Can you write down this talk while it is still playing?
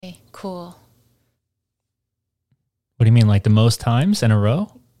Cool. What do you mean, like the most times in a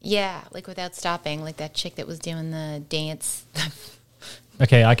row? Yeah, like without stopping, like that chick that was doing the dance.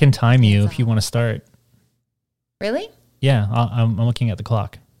 Okay, I can time you if you want to start. Really? Yeah, I'm looking at the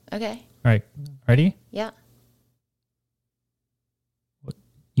clock. Okay. All right, ready? Yeah.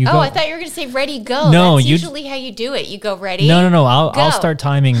 You I go. thought you were going to say ready, go. No, That's usually how you do it. You go ready. No. I'll start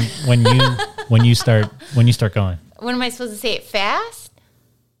timing when you start going. When am I supposed to say it fast?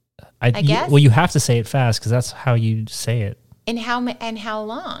 I guess. Well, you have to say it fast because that's how you say it. And how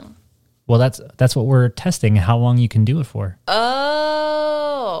long? Well, that's what we're testing. How long you can do it for?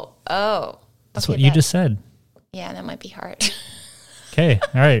 Oh. That's Okay, what you just said. Yeah, that might be hard. Okay.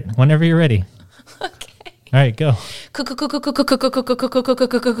 All right. Whenever you're ready. Okay. All right. Go.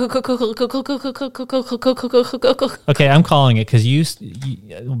 Okay, I'm calling it because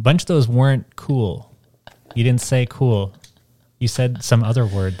a bunch of those weren't cool. You didn't say cool. You said some other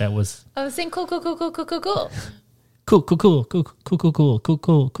word that was. I was saying cool. Cool.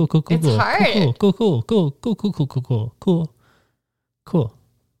 It's hard. Cool.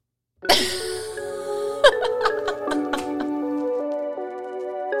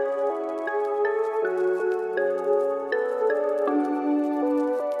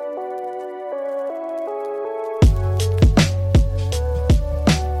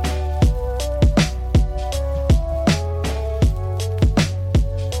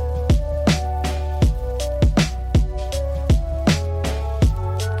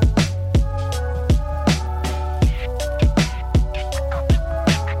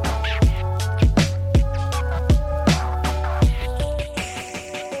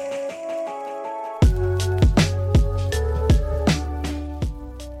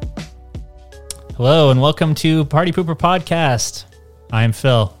 Hello and welcome to Party Pooper Podcast. I'm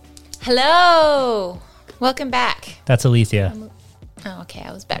Phil. Hello. Welcome back. That's Alethea. Oh, okay.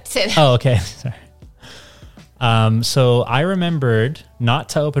 I was about to say that. Oh, okay. Sorry. So I remembered not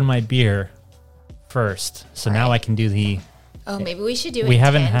to open my beer first. So now I can do the. Oh, maybe we should do it. We in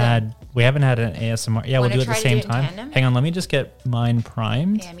haven't tandem. had an ASMR. Yeah, we'll do it at the same time. Hang on, let me just get mine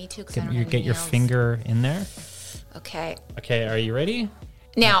primed. Yeah, me too. Get your finger in there. Okay. Okay, are you ready?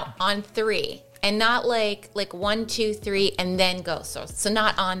 Now on 3, and not like 1, 2, 3, and then go. So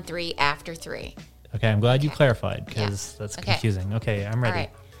not on 3 after 3. Okay, I'm glad you clarified because that's confusing. Okay, I'm ready. All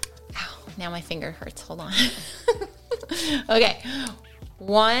right. Ow, now my finger hurts. Hold on. Okay.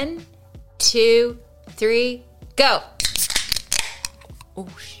 1, 2, 3, go. Oh,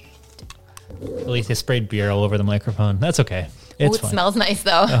 shit. Alethea sprayed beer all over the microphone. That's okay. It's it fine. Smells nice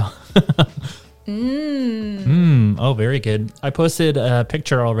though. Oh. Oh, very good. I posted a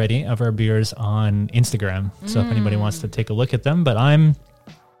picture already of our beers on Instagram. So if anybody wants to take a look at them, but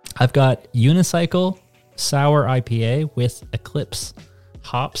I've got Unicycle Sour IPA with Eclipse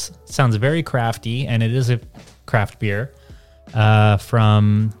hops. Sounds very crafty, and it is a craft beer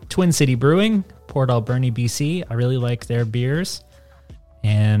from Twin City Brewing, Port Alberni, BC. I really like their beers,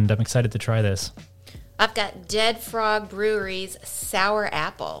 and I'm excited to try this. I've got Dead Frog Brewery's Sour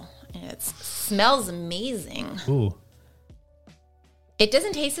Apple. It smells amazing. Ooh. It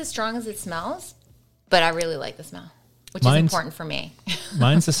doesn't taste as strong as it smells, but I really like the smell, which is important for me.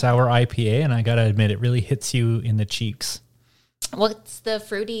 Mine's a sour IPA, and I gotta admit, it really hits you in the cheeks. What's the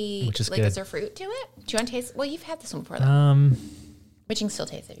fruity? Which is good. Is there fruit to it? Do you want to taste? Well, you've had this one before, though. But you can still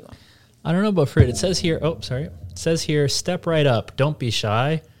taste it if you want. I don't know about fruit. It says here. Oh, sorry. It says here. Step right up. Don't be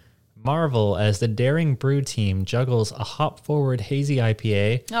shy. Marvel as the daring brew team juggles a hop-forward hazy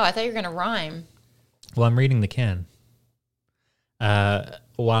IPA. Oh, I thought you were going to rhyme. Well, I'm reading the can.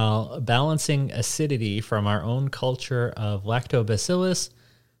 While balancing acidity from our own culture of lactobacillus,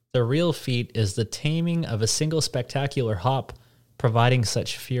 the real feat is the taming of a single spectacular hop, providing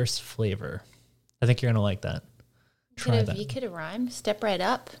such fierce flavor. I think you're going to like that. Try that. You could have rhymed. Step right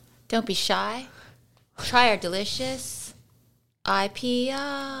up. Don't be shy. Try our delicious IPA.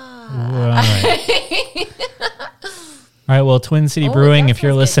 Right. All right, well, Twin City Brewing, if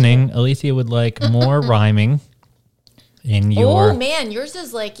you're listening, Alethea would like more rhyming in your... Oh, man, yours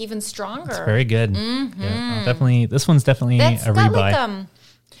is like even stronger. It's very good. Yeah, definitely. This one's definitely a rebuy. Like,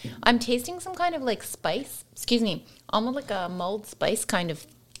 I'm tasting some kind of like spice. Excuse me. Almost like a mulled spice kind of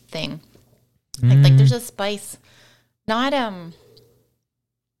thing. Like there's a spice. Not,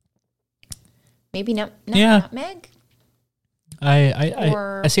 maybe not nutmeg?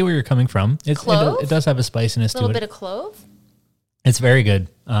 I see where you're coming from. It does have a spiciness to it. A little bit of clove. It's very good.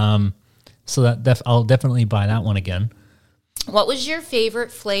 So that I'll definitely buy that one again. What was your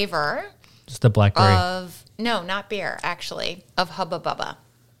favorite flavor? Just the blackberry. No, not beer, actually. Of Hubba Bubba.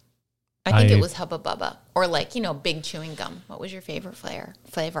 I think it was Hubba Bubba or like, big chewing gum. What was your favorite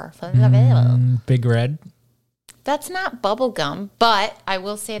flavor? Big Red. That's not bubble gum, but I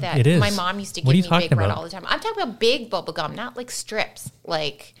will say that It is. My mom used to What give are me you Big talking Red about? all the time. I'm talking about big bubble gum, not like strips.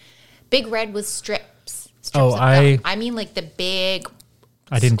 Like Big Red was strips. Oh, of gum. I mean like the big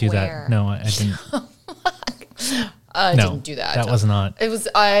I didn't do square. that. No, I didn't. I No, didn't do that. that was not.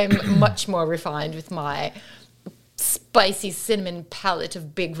 I'm much more refined with my spicy cinnamon palate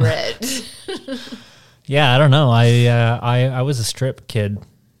of Big Red. Yeah, I don't know. I was a strip kid.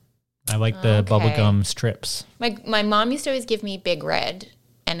 I like the bubblegum strips. My mom used to always give me Big Red,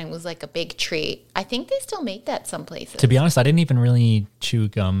 and it was like a big treat. I think they still make that some places. To be honest, I didn't even really chew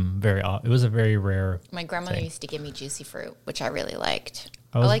gum very often. It was a very rare My grandmother thing. used to give me Juicy Fruit, which I really liked.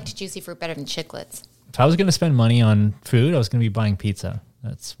 I liked Juicy Fruit better than Chiclets. If I was going to spend money on food, I was going to be buying pizza.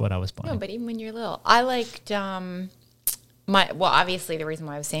 That's what I was buying. No, but even when you're little, I liked obviously the reason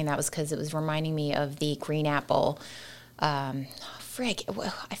why I was saying that was because it was reminding me of the green apple. I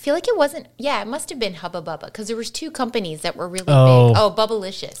feel like it wasn't. Yeah, it must have been Hubba Bubba because there was two companies that were really big. Oh,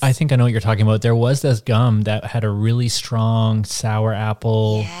 Bubblicious. I think I know what you're talking about. There was this gum that had a really strong sour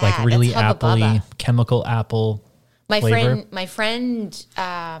apple, like really that's Hubba appley, Bubba. chemical apple flavor.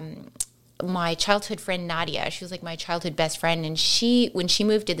 My childhood friend Nadia, she was like my childhood best friend, and when she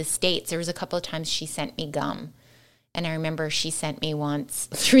moved to the States, there was a couple of times she sent me gum. And I remember she sent me once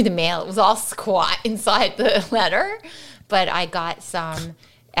through the mail. It was all squat inside the letter, but I got some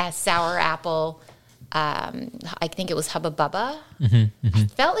sour apple. I think it was Hubba Bubba. I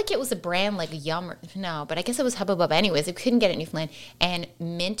felt like it was a brand like Yum. No, but I guess it was Hubba Bubba. Anyways, I couldn't get it in Newfoundland. And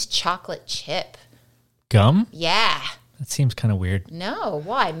mint chocolate chip. Gum? Yeah. That seems kind of weird. No,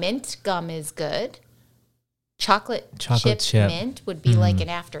 why? Mint gum is good. Chocolate chip mint would be like an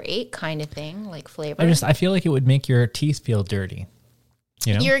after 8 kind of thing, like flavor. I feel like it would make your teeth feel dirty.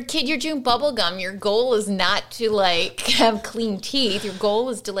 You know? You're a kid, you're chewing bubble gum. Your goal is not to like have clean teeth. Your goal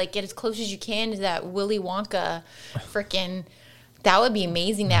is to like get as close as you can to that Willy Wonka freaking. That would be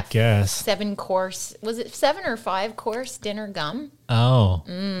amazing. That 7-course, was it 7 or 5-course dinner gum? Oh,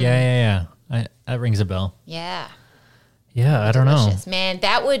 yeah. That rings a bell. Yeah. Yeah, I don't know. Man,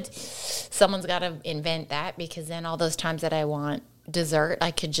 someone's got to invent that because then all those times that I want dessert,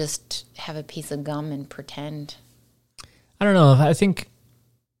 I could just have a piece of gum and pretend. I don't know.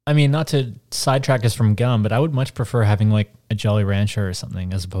 I mean, not to sidetrack us from gum, but I would much prefer having like a Jolly Rancher or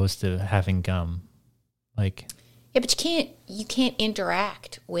something as opposed to having gum. Like, yeah, but you can't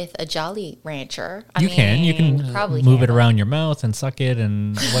interact with a Jolly Rancher. You can probably move it around your mouth and suck it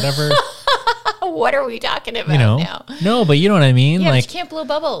and whatever. What are we talking about now? No, but you know what I mean? Yeah, like, but you can't blow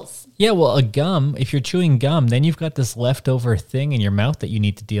bubbles. Yeah, well, a gum, if you're chewing gum, then you've got this leftover thing in your mouth that you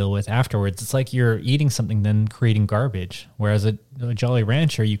need to deal with afterwards. It's like you're eating something, then creating garbage. Whereas a Jolly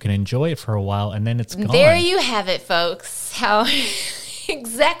Rancher, you can enjoy it for a while, and then it's gone. There you have it, folks.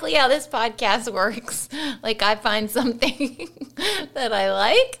 Exactly how this podcast works. Like I find something that I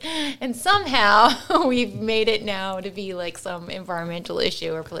like, and somehow we've made it now to be like some environmental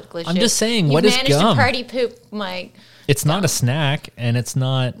issue or political issue. I'm just saying, what is gum? You managed to party poop my... It's not a snack, and it's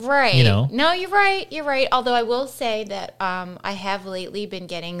not, right. No, you're right. Although I will say that I have lately been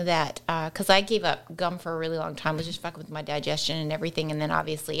getting that, because I gave up gum for a really long time. It was just fucking with my digestion and everything. And then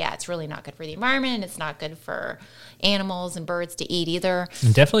obviously, it's really not good for the environment, and it's not good for animals and birds to eat either.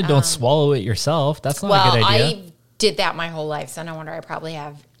 And definitely don't swallow it yourself. That's not a good idea. I did that my whole life, so no wonder I probably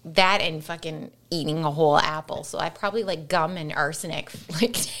have that and fucking eating a whole apple. So I probably like gum and arsenic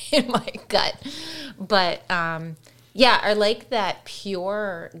like in my gut. But yeah, I like that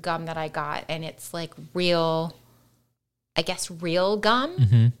pure gum that I got, and it's like real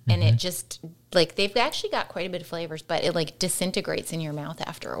gum, and it just like they've actually got quite a bit of flavors, but it like disintegrates in your mouth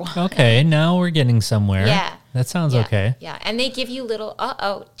after a while. Okay, now we're getting somewhere. Yeah, that sounds okay. Yeah, and they give you little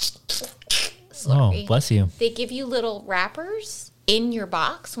oh, bless you. They give you little wrappers in your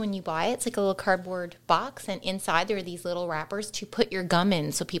box when you buy it. It's like a little cardboard box, and inside there are these little wrappers to put your gum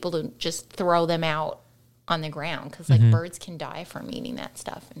in, so people don't just throw them out on the ground, because like birds can die from eating that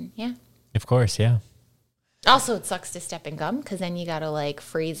stuff. And yeah, of course, yeah. Also, it sucks to step in gum because then you got to like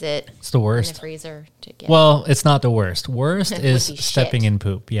freeze it. It's the worst. In the freezer to get. Well, it's not the worst. Worst is stepping in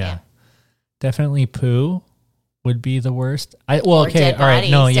poop. Yeah. Definitely poo would be the worst. Okay, all right.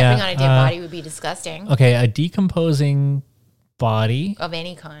 No, stepping on a dead body would be disgusting. Okay, a decomposing body of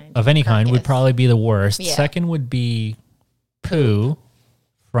any kind. Would probably be the worst. Yeah. Second would be poo.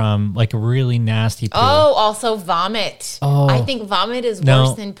 from like really nasty poo. Oh, also vomit. Oh. I think vomit is No.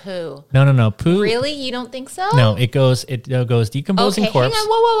 worse than poo. No. Poo. Really? You don't think so? No, it goes decomposing Okay, corpse. hang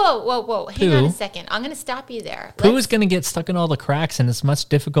on. Whoa. Hang on Poo. a second. I'm going to stop you there. Poo is going to get stuck in all the cracks, and it's much more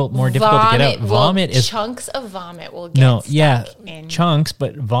difficult to get out. Vomit is chunks of vomit will get stuck in. chunks,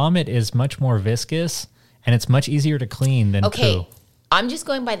 but vomit is much more viscous, and it's much easier to clean than poo. I'm just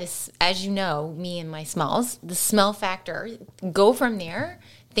going by this, as you know, me and my smells, the smell factor. Go from there.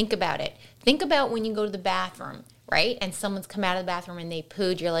 Think about it. Think about when you go to the bathroom, right? And someone's come out of the bathroom and they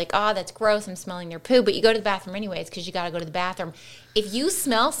pooed. You're like, oh, that's gross. I'm smelling their poo. But you go to the bathroom anyways because you got to go to the bathroom. If you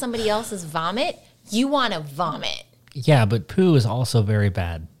smell somebody else's vomit, you want to vomit. Yeah, but poo is also very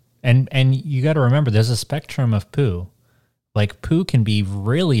bad. And you got to remember, there's a spectrum of poo. Like poo can be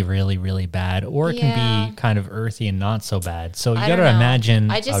really, really, really bad, or it can be kind of earthy and not so bad. So you got to imagine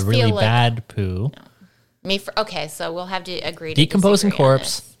a really bad poo. No. Okay, so we'll have to agree. Decomposing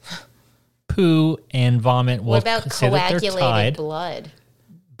corpse, poo, and vomit. What about coagulated blood?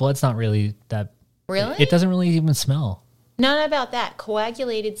 Blood's not really that. Really? It doesn't really even smell. No, not about that.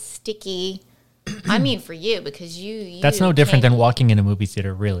 Coagulated, sticky. I mean, for you, because you that's no different than walking in a movie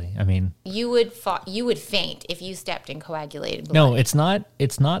theater. Really, I mean, you would faint if you stepped in coagulated blood. No, it's not.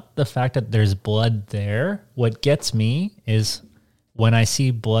 It's not the fact that there's blood there. What gets me is when I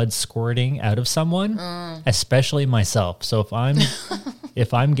see blood squirting out of someone, especially myself. So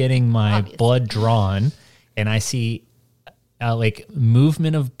if I'm getting my blood drawn and I see like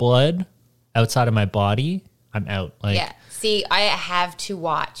movement of blood outside of my body, I'm out. Like, yeah. See, I have to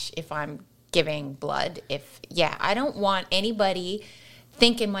watch if I'm giving blood. I don't want anybody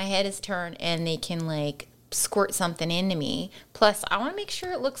thinking my head is turned and they can like squirt something into me. Plus, I want to make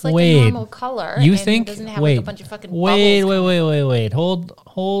sure it looks like a normal color. You and think? Doesn't have like a bunch of fucking wait. bubbles.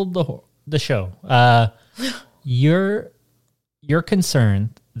 Hold the show. You're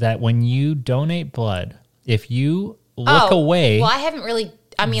concerned that when you donate blood, if you look away, well, I haven't really.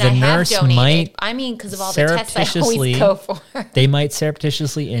 I mean, I have donated. I mean, because of all the tests I always go for. They might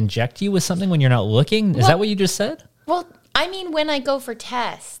surreptitiously inject you with something when you're not looking. Is that what you just said? Well, I mean, when I go for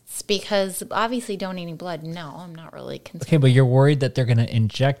tests, because obviously donating blood, no, I'm not really concerned. Okay, but you're worried that they're going to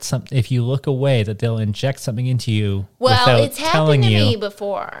inject something. If you look away, that they'll inject something into you without it's happened to me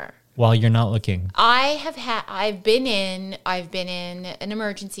before. While you're not looking. I've been in an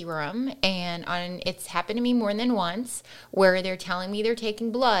emergency room, and it's happened to me more than once, where they're telling me they're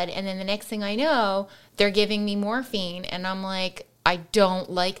taking blood, and then the next thing I know, they're giving me morphine, and I'm like, I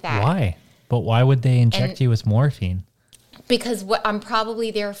don't like that. Why? But why would they inject you with morphine? Because I'm probably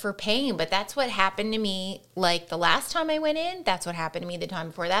there for pain, but that's what happened to me. Like the last time I went in, that's what happened to me. The time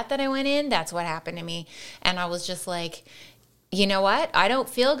before that I went in, that's what happened to me, and I was just like, you know what? I don't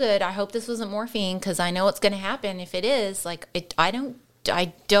feel good. I hope this wasn't morphine because I know what's going to happen if it is. Like, I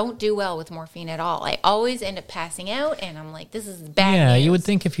don't do well with morphine at all. I always end up passing out, and I'm like, this is bad news. You would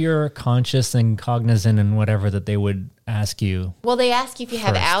think if you're conscious and cognizant and whatever that they would ask you. Well, they ask you if you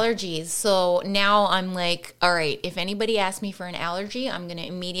have allergies. So now I'm like, all right, if anybody asks me for an allergy, I'm going to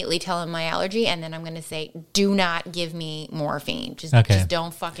immediately tell them my allergy, and then I'm going to say, do not give me morphine. Just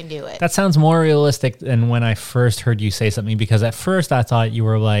don't fucking do it. That sounds more realistic than when I first heard you say something, because at first I thought you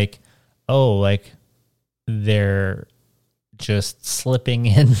were like, oh, like they're just slipping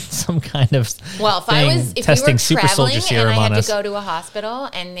in some kind of if you were super soldier traveling serum and I had on us. to go to a hospital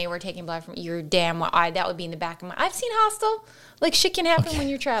and they were taking blood from your damn that would be in the back of my. I've seen Hostel. Like shit can happen when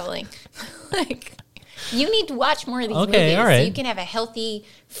you're traveling. Like you need to watch more of these movies so you can have a healthy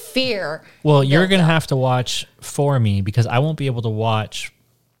fear. Well, you're gonna have to watch for me because I won't be able to watch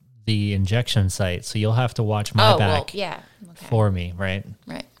the injection site, so you'll have to watch my back for me, right?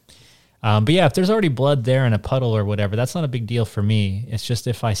 Right. But yeah, if there's already blood there in a puddle or whatever, that's not a big deal for me. It's just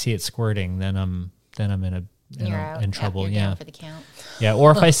if I see it squirting, then I'm in trouble. You're down for the count. Yeah,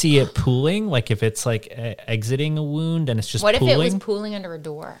 or if I see it pooling, like if it's like exiting a wound and it's just what pooling. If it was pooling under a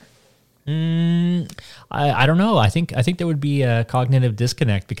door? I don't know. I think there would be a cognitive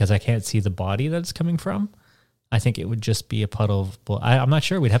disconnect because I can't see the body that it's coming from. I think it would just be a puddle of blood. I'm not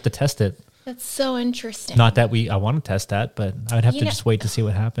sure. We'd have to test it. That's so interesting. Not that I want to test that, but I would have to just wait to see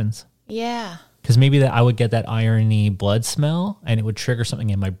what happens. Yeah. Because maybe I would get that irony blood smell and it would trigger something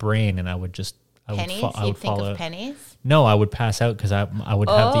in my brain and I would just... Pennies? You'd think of pennies? No, I would pass out because I would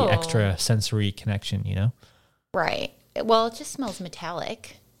have the extra sensory connection, you know? Right. Well, it just smells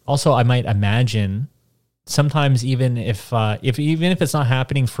metallic. Also, I might imagine sometimes even if it's not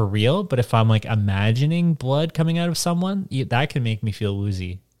happening for real, but if I'm like imagining blood coming out of someone, that can make me feel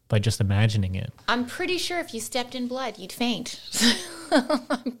woozy by just imagining it. I'm pretty sure if you stepped in blood, you'd faint.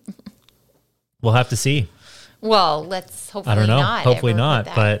 We'll have to see. Well, let's hopefully I don't know. not. Hopefully ever not,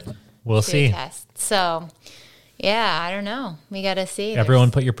 put but that we'll to a see. test. So, yeah, I don't know. We got to see. Everyone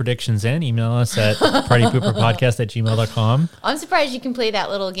put your predictions in. Email us at partypooperpodcast@gmail.com. I'm surprised you can play that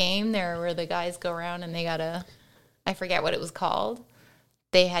little game there where the guys go around and they got to, I forget what it was called.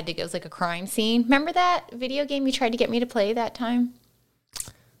 They had to go, it was like a crime scene. Remember that video game you tried to get me to play that time?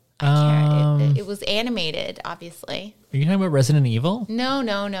 It was animated, obviously. Are you talking about Resident Evil? No.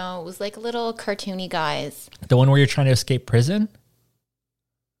 It was like little cartoony guys. The one where you're trying to escape prison?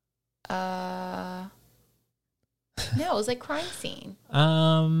 No, it was like crime scene.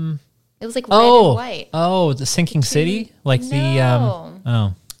 It was like red Oh, and white. oh, the Sinking City, like No.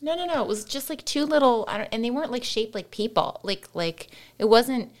 oh, No. It was just like two little, and they weren't like shaped like people. Like it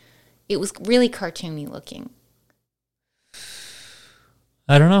wasn't. It was really cartoony looking.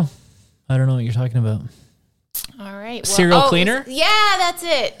 I don't know what you're talking about. All right, Serial Cleaner? Yeah, that's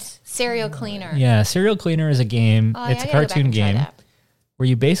it. Serial Cleaner. Yeah, Serial Cleaner is a game. Oh, It's yeah, a I gotta go back cartoon and try game that. where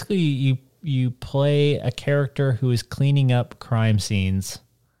you basically you play a character who is cleaning up crime scenes,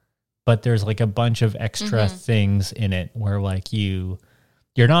 but there's like a bunch of extra things in it where like you're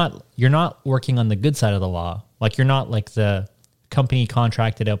not working on the good side of the law. Like you're not like the company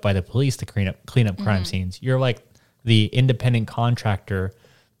contracted out by the police to clean up crime scenes. You're like the independent contractor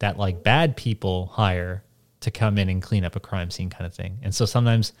that like bad people hire to come in and clean up a crime scene kind of thing. And so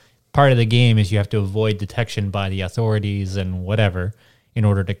sometimes part of the game is you have to avoid detection by the authorities and whatever in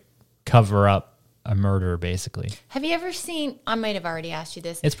order to cover up a murder, basically. Have you ever seen? I might have already asked you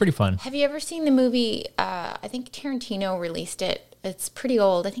this. It's pretty fun. Have you ever seen the movie? I think Tarantino released it. It's pretty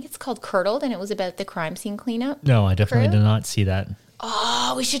old. I think it's called Curdled, and it was about the crime scene cleanup. No, I definitely Crew? did not see that.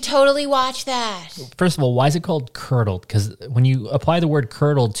 Oh, we should totally watch that. First of all, why is it called curdled? Because when you apply the word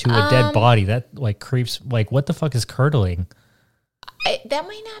curdled to a dead body, that like creeps. Like, what the fuck is curdling? That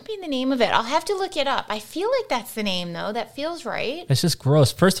might not be the name of it. I'll have to look it up. I feel like that's the name, though. That feels right. It's just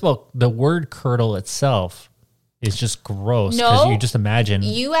gross. First of all, the word curdle itself is just gross. No, you just imagine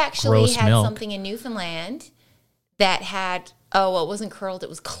you actually gross had milk. something in Newfoundland that had. Oh, well, it wasn't curdled. It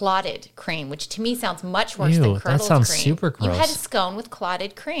was clotted cream, which to me sounds much worse Ew, than that curdled sounds cream. super You had a gross. scone with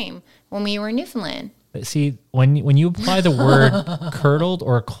clotted cream when we were in Newfoundland. See, when you apply the word curdled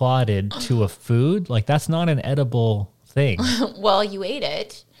or clotted to a food, like that's not an edible thing. Well, you ate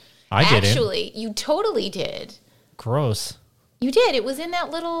it. I didn't. Actually, you totally did. Gross. You did. It was in that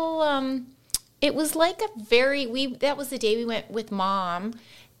little. It was like a very. That was the day we went with Mom,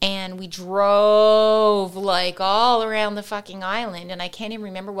 and we drove like all around the fucking island, and I can't even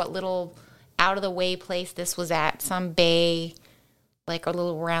remember what little out of the way place this was at. Some bay, like a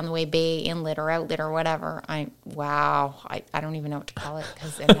little around the way bay inlet or outlet or whatever. I don't even know what to call it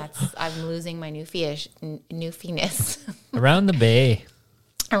because I'm losing my newfie-ness. Around the bay.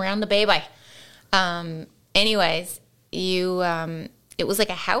 Around the bay by. Anyways, it was like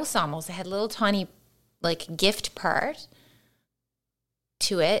a house almost. It had a little tiny like gift part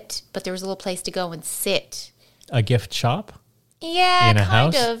to it, but there was a little place to go and sit. A gift shop? Yeah, In a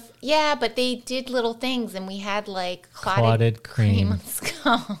kind house? of. Yeah, but they did little things, and we had like Clotted cream. and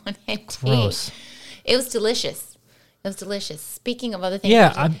scone and tea. Gross. It was delicious. It was delicious. Speaking of other things,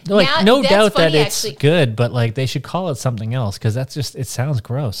 Yeah, I'm like no that's doubt that funny, it's actually. good, but like they should call it something else because that's just it sounds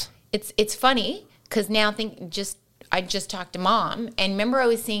gross. It's funny because now I just talked to Mom, and remember I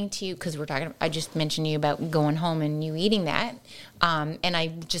was saying to you because I just mentioned to you about going home and you eating that, and I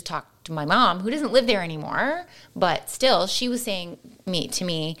just talked to my mom who doesn't live there anymore, but still she was saying to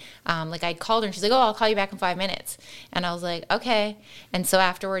me, like I called her and she's like, oh, I'll call you back in 5 minutes, and I was like, okay, and so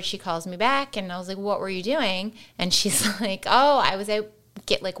afterwards she calls me back and I was like, what were you doing? And she's like, oh, I was out.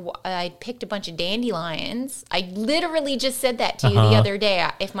 I picked a bunch of dandelions. I literally just said that to you the other day.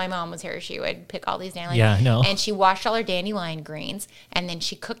 If my mom was here, she would pick all these dandelions. Yeah, I know. And she washed all her dandelion greens, and then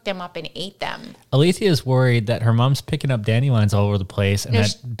she cooked them up and ate them. Alethea is worried that her mom's picking up dandelions all over the place and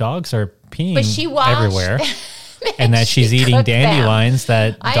that dogs are peeing But she washed everywhere. And that she's eating cooked them. dandelions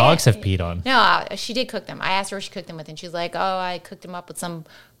that dogs have peed on. No, she did cook them. I asked her what she cooked them with, and she was like, oh, I cooked them up with some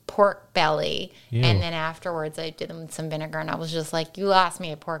pork belly. Ew. And then afterwards I did them with some vinegar, and I was just like, you lost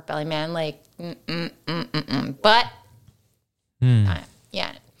me at pork belly, man. Like, But,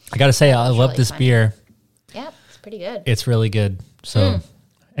 yeah. I got to say, I was love really this funny. beer. Yep, it's pretty good. It's really good. So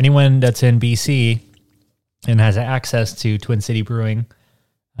anyone that's in BC and has access to Twin City Brewing,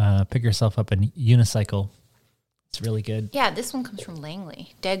 pick yourself up a unicycle. It's really good. Yeah, this one comes from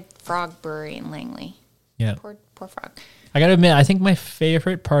Langley. Dead Frog Brewery in Langley. Yeah. Poor frog. I got to admit, I think my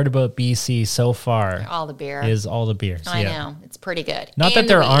favorite part about BC so far All the beer. is all the beers. I know. It's pretty good. Not And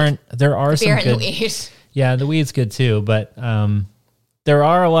that the weed. there are Beer some and good. the weed. Yeah, the weed's good too, but there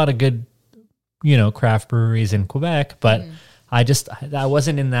are a lot of good craft breweries in Quebec, but I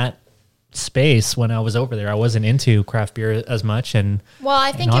wasn't in that space when I was over there. I wasn't into craft beer as much, and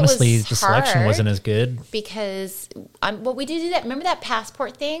I think honestly, it was the selection wasn't as good because we did do that. Remember that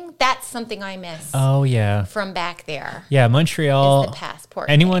passport thing? That's something I miss. Oh yeah, from back there. Yeah, Montreal. Is the passport.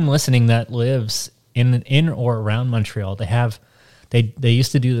 Anyone listening that lives in or around Montreal, they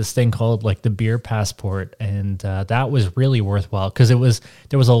used to do this thing called like the beer passport, and that was really worthwhile because there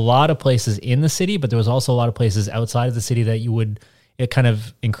was a lot of places in the city, but there was also a lot of places outside of the city that it kind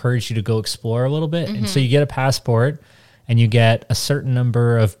of encouraged you to go explore a little bit. And so you get a passport and you get a certain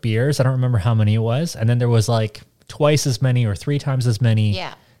number of beers. I don't remember how many it was. And then there was like twice as many or 3 times as many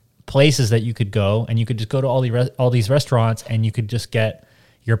places that you could go, and you could just go to all these restaurants and you could just get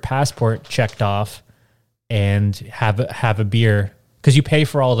your passport checked off and have a beer, because you pay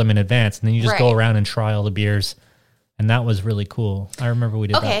for all of them in advance, and then you just go around and try all the beers. And that was really cool. I remember we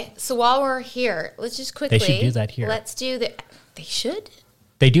did that. Okay, so while we're here, let's just quickly... They should do that here. Let's do the... They should.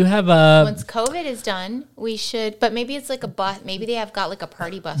 They do have once COVID is done, we should. But maybe it's like a bus. Maybe they have got like a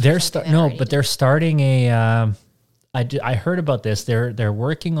party bus. They're starting a. I heard about this. They're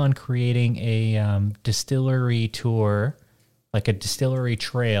working on creating a distillery tour, like a distillery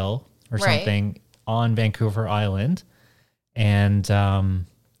trail or something on Vancouver Island, and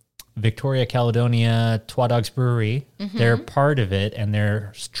Victoria Caledonia Trois Dogs Brewery. They're part of it, and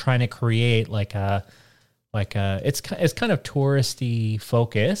they're trying to create it's kind of touristy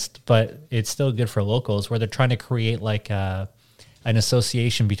focused, but it's still good for locals, where they're trying to create an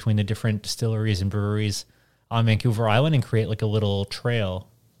association between the different distilleries and breweries on Vancouver Island and create like a little trail,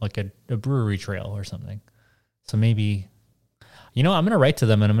 like a brewery trail or something. So maybe, I'm going to write to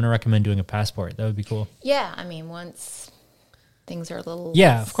them and I'm going to recommend doing a passport. That would be cool. Yeah. I mean, once things are a little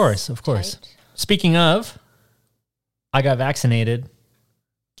of course. Tight. Speaking of, I got vaccinated.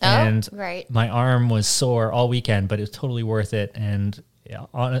 And my arm was sore all weekend, but it was totally worth it. And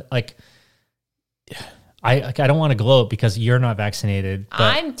I don't want to gloat because you're not vaccinated. But,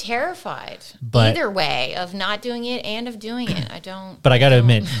 I'm terrified either way of not doing it and of doing it. I don't. But I got to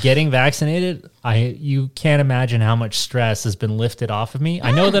admit, getting vaccinated, you can't imagine how much stress has been lifted off of me. I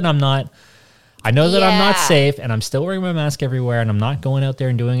know that I'm not safe, and I'm still wearing my mask everywhere, and I'm not going out there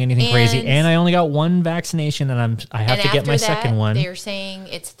and doing anything crazy. And I only got one vaccination, and I have to get my second one. They're saying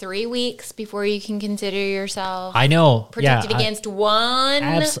it's 3 weeks before you can consider yourself protected against one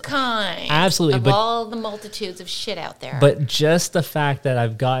kind of all the multitudes of shit out there. But just the fact that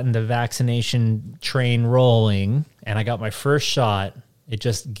I've gotten the vaccination train rolling and I got my first shot, it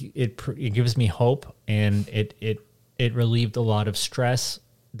gives me hope, and it relieved a lot of stress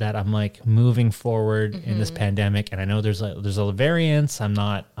that I'm like moving forward in this pandemic. And I know there's a variance. I'm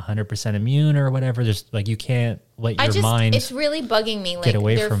not 100% immune or whatever. There's like, you can't let your mind. It's really bugging me. Like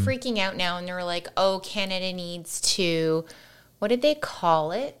they're freaking out now, and they're like, oh, Canada needs to, what did they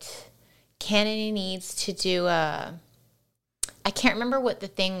call it? Canada needs to do I can't remember what the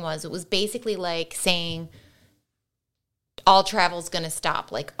thing was. It was basically like saying all travel's going to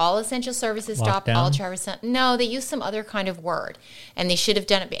stop, like all essential services stop, all travel. No, they used some other kind of word, and they should have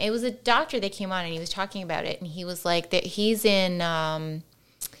done it. It was a doctor that came on, and he was talking about it, and he was like that he's in,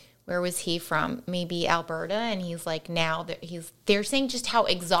 where was he from? Maybe Alberta. And he's like, now that they're saying just how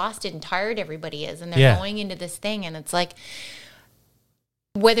exhausted and tired everybody is. And they're going into this thing, and it's like,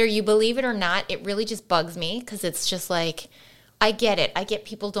 whether you believe it or not, it really just bugs me, because it's just like, I get it. I get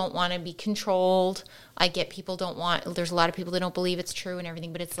people don't want to be controlled. I get people there's a lot of people that don't believe it's true and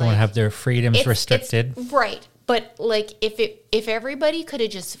everything, but it's like, want to have their freedoms restricted. Right. But like, if everybody could have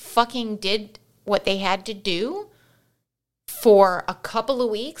just fucking did what they had to do for a couple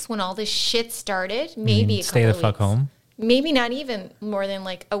of weeks when all this shit started, maybe stay the fuck home. Maybe not even more than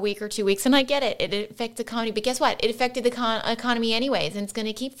like a week or 2 weeks. And I get it. It affects the economy. But guess what? It affected the economy anyways. And it's going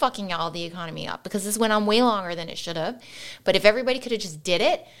to keep fucking all the economy up, because this went on way longer than it should have. But if everybody could have just did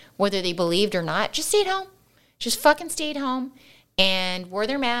it, whether they believed or not, just stayed home. Just fucking stayed home and wore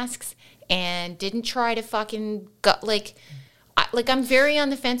their masks and didn't try to fucking go, I'm very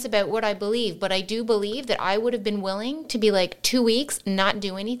on the fence about what I believe. But I do believe that I would have been willing to be like 2 weeks, not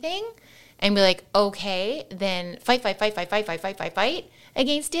do anything, and be like, okay, then fight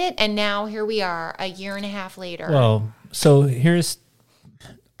against it. And now here we are a year and a half later. Well, so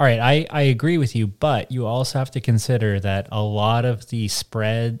all right, I agree with you, but you also have to consider that a lot of the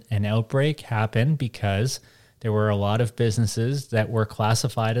spread and outbreak happened because there were a lot of businesses that were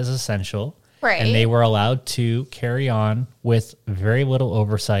classified as essential. Right. And they were allowed to carry on with very little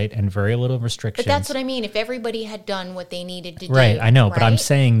oversight and very little restrictions. But that's what I mean. If everybody had done what they needed to do. Right, I know, but I'm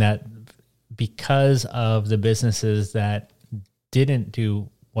saying that because of the businesses that didn't do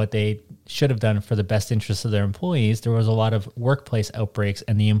what they should have done for the best interest of their employees, there was a lot of workplace outbreaks,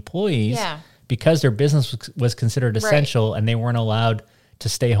 and the employees, because their business was considered essential and they weren't allowed to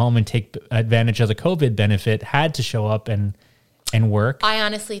stay home and take advantage of the COVID benefit, had to show up and work. I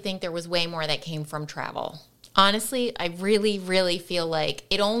honestly think there was way more that came from travel. Honestly, I really, really feel like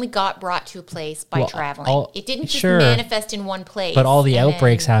it only got brought to a place by traveling. It didn't just manifest in one place. But all the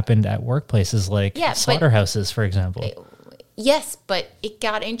outbreaks happened at workplaces like slaughterhouses, for example. Yes, but it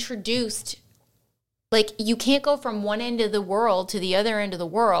got introduced. Like, you can't go from one end of the world to the other end of the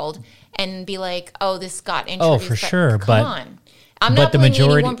world and be like, oh, this got introduced. Oh, for sure. Come on. I'm not blaming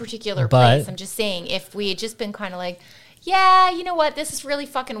any one particular place. I'm just saying, if we had just been kind of like, yeah, you know what, this is really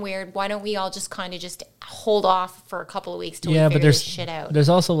fucking weird. Why don't we all just kind of just hold off for a couple of weeks till we figure this shit out? There's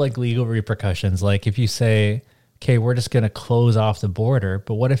also like legal repercussions. Like if you say, okay, we're just going to close off the border,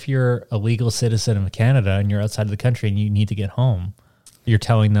 but what if you're a legal citizen of Canada and you're outside of the country and you need to get home? You're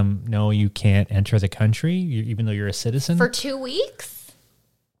telling them, no, you can't enter the country, even though you're a citizen? For 2 weeks?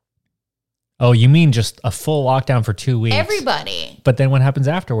 Oh, you mean just a full lockdown for 2 weeks? Everybody. But then what happens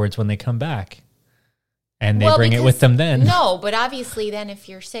afterwards when they come back? And they bring it with them then. No, but obviously then if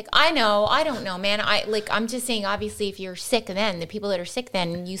you're sick, I don't know, man. I'm just saying, obviously if you're sick then, the people that are sick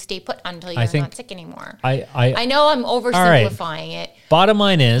then, you stay put until you're not sick anymore. I know I'm oversimplifying it. Bottom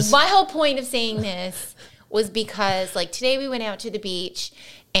line is, my whole point of saying this was because like today we went out to the beach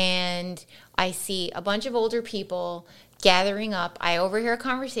and I see a bunch of older people gathering up. I overhear a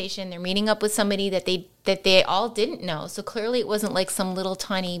conversation. They're meeting up with somebody that they all didn't know. So clearly it wasn't like some little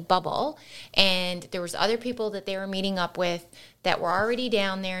tiny bubble. And there was other people that they were meeting up with that were already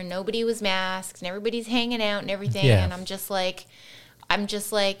down there. Nobody was masked and everybody's hanging out and everything. Yeah. And I'm just like,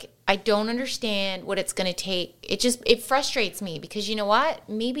 I don't understand what it's going to take. It frustrates me because you know what?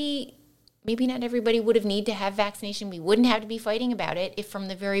 Maybe not everybody would have need to have vaccination. We wouldn't have to be fighting about it if from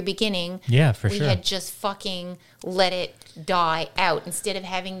the very beginning we had just fucking let it die out instead of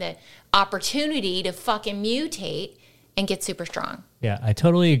having the opportunity to fucking mutate and get super strong. Yeah, I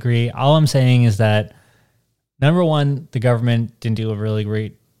totally agree. All I'm saying is that, number one, the government didn't do a really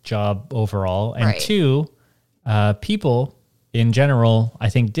great job overall. And two, people in general, I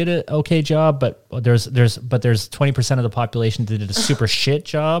think did an okay job, but there's 20% of the population that did a super shit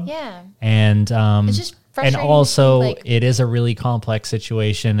job. Yeah. And it's just frustrating. And also it is a really complex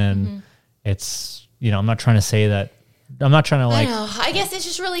situation and it's, I'm not trying to say that, I'm not trying to like, I know. I guess it's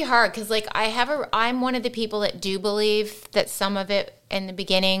just really hard because like I'm one of the people that do believe that some of it in the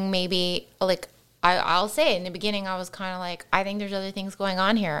beginning, maybe like I'll say in the beginning, I was kind of like, I think there's other things going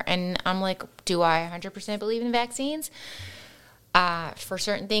on here. And I'm like, do I 100% believe in vaccines? For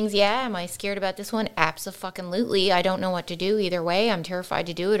certain things, yeah. Am I scared about this one? Abso-fucking-lutely. I don't know what to do either way. I'm terrified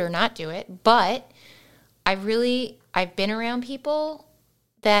to do it or not do it. But I've been around people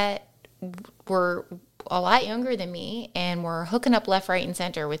that were a lot younger than me and were hooking up left, right, and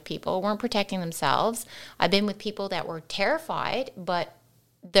center with people, weren't protecting themselves. I've been with people that were terrified, but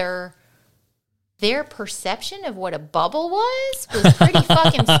their perception of what a bubble was pretty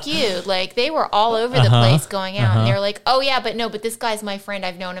fucking skewed. Like they were all over the place going out and they're like, oh yeah, but this guy's my friend.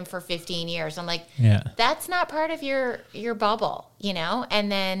 I've known him for 15 years. I'm like, that's not part of your bubble,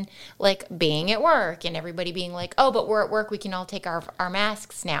 And then like being at work and everybody being like, oh, but we're at work. We can all take our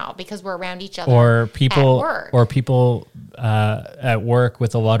masks now because we're around each other. Or people at work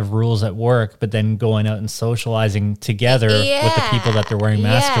with a lot of rules at work, but then going out and socializing together with the people that they're wearing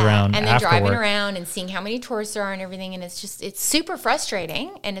masks around and then after driving work. Around and seeing how many tourists there are and everything. And it's super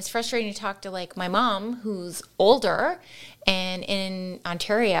frustrating. And it's frustrating to talk to like my mom who's older and in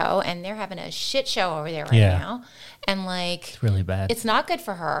Ontario and they're having a shit show over there right now. And like, it's really bad. It's not good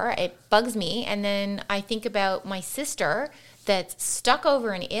for her. It bugs me. And then I think about my sister that's stuck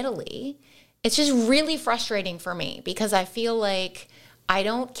over in Italy. It's just really frustrating for me because I feel like I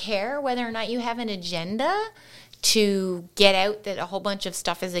don't care whether or not you have an agenda to get out that a whole bunch of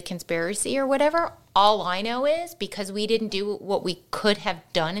stuff is a conspiracy or whatever. All I know is because we didn't do what we could have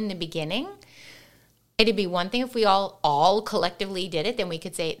done in the beginning, it'd be one thing if we all collectively did it, then we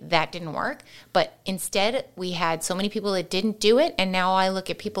could say that didn't work. But instead, we had so many people that didn't do it, and now I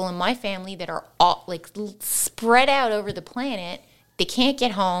look at people in my family that are all like spread out over the planet. They can't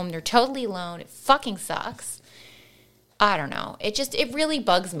get home. They're totally alone. It fucking sucks. I don't know. It really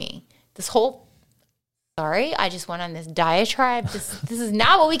bugs me. Sorry, I just went on this diatribe. This is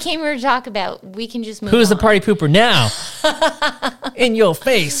not what we came here to talk about. We can just move on. Who's the party pooper now? In your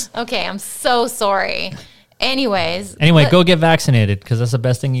face. Okay, I'm so sorry. Anyway, go get vaccinated because that's the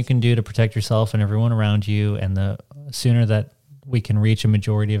best thing you can do to protect yourself and everyone around you. And the sooner that we can reach a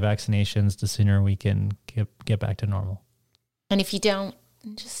majority of vaccinations, the sooner we can get back to normal. And if you don't,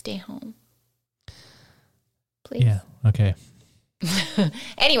 and just stay home. Please. Yeah. Okay.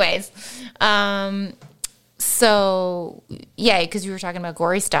 Anyways, so yeah, because we were talking about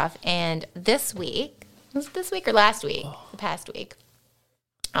gory stuff, and this week, was it this week or last week? The past week,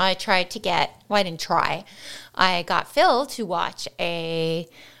 I tried to get. Well, I didn't try. I got Phil to watch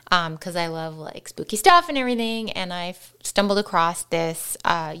because I love like spooky stuff and everything, and I stumbled across this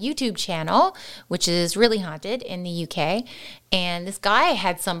YouTube channel, which is really haunted in the UK, and this guy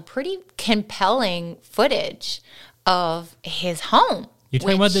had some pretty compelling footage of his home. You're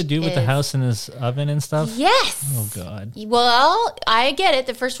talking about the dude with the house and his oven and stuff? Yes. Oh, God. Well, I get it.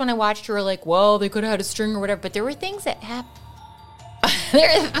 The first one I watched, you were like, well, they could have had a string or whatever, but there were things that happened.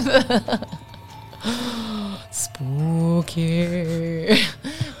 Spooky.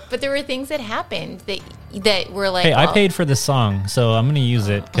 But there were things that happened that were like, hey, I paid for the song, so I'm going to use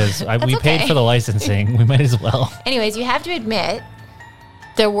it because we paid for the licensing. We might as well. Anyways, you have to admit,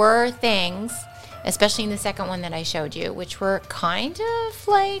 there were things, especially in the second one that I showed you, which were kind of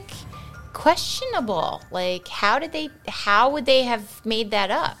like questionable. Like, how would they have made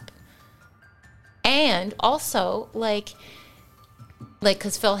that up? And also, like,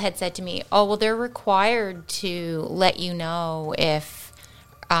 because Phil had said to me, oh, well, they're required to let you know if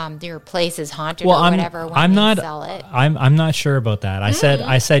your place is haunted or whatever when they sell it. I'm not sure about that.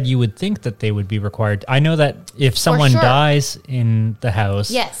 I said you would think that they would be required. I know that if someone dies in the house,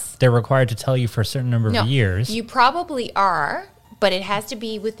 yes, they're required to tell you for a certain number of years. You probably are, but it has to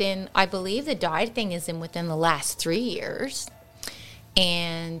be within, I believe the died thing is within the last 3 years.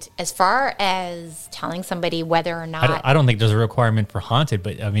 And as far as telling somebody whether or not... I don't think there's a requirement for haunted,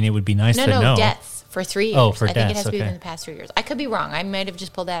 but I mean, it would be nice to know. No, deaths for 3 years. Oh, for I deaths, think it has to be within the past 3 years. I could be wrong. I might have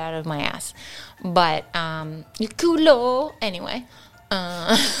just pulled that out of my ass. But, culo. Anyway.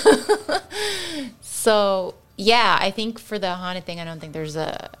 So, yeah, I think for the haunted thing, I don't think there's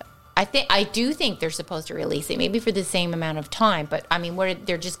I do think they're supposed to release it, maybe for the same amount of time. But, I mean,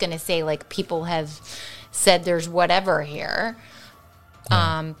 they're just going to say, like, people have said there's whatever here.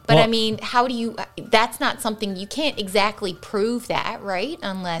 But I mean, how do you, that's not something, you can't exactly prove that, right?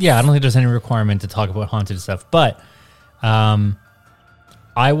 Unless. Yeah, I don't think there's any requirement to talk about haunted stuff, but, I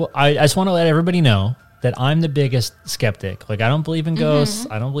just want to let everybody know that I'm the biggest skeptic. Like, I don't believe in ghosts.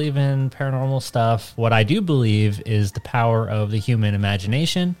 I don't believe in paranormal stuff. What I do believe is the power of the human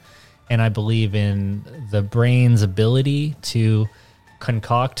imagination. And I believe in the brain's ability to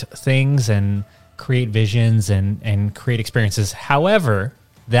concoct things and create visions and create experiences. However,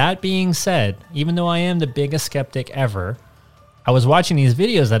 that being said, even though I am the biggest skeptic ever, I was watching these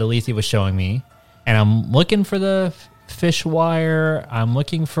videos that Alethea was showing me, and I'm looking for the fish wire. I'm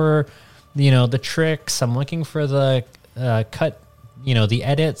looking for, the tricks. I'm looking for the cut, the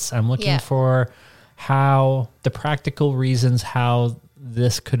edits. I'm looking for how the practical reasons how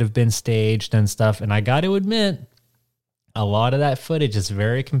this could have been staged and stuff. And I got to admit, a lot of that footage is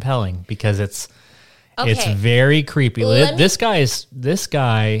very compelling because it's very creepy. This guy,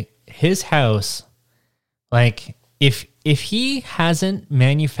 his house, like if he hasn't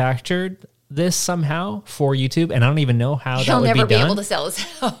manufactured this somehow for YouTube, and I don't even know how that would be done. He'll never be able to sell his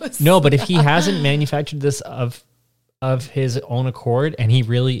house. No, but if he hasn't manufactured this of his own accord, and he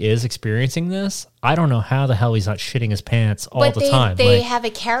really is experiencing this, I don't know how the hell he's not shitting his pants all the time. They have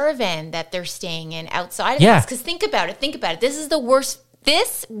a caravan that they're staying in outside of this. Because think about it. This is the worst.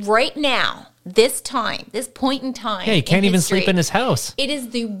 This right now, this point in time. Yeah, he can't even sleep in his house. It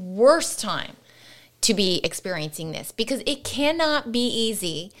is the worst time to be experiencing this because it cannot be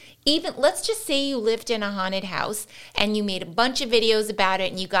easy. Even, let's just say you lived in a haunted house and you made a bunch of videos about it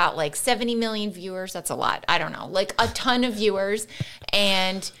and you got like 70 million viewers. That's a lot. I don't know, like a ton of viewers.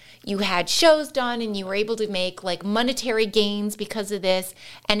 And you had shows done and you were able to make like monetary gains because of this.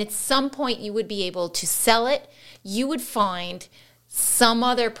 And at some point you would be able to sell it. You would find some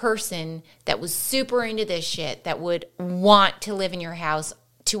other person that was super into this shit that would want to live in your house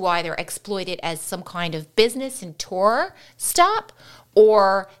to either exploit it as some kind of business and tour stop,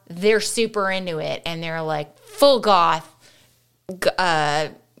 or they're super into it and they're like full goth,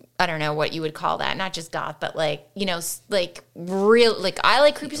 I don't know what you would call that. Not just goth, but like, like real, like I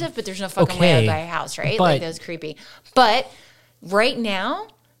like creepy stuff, but there's no fucking way I'll buy a house, right? Like that was creepy. But right now,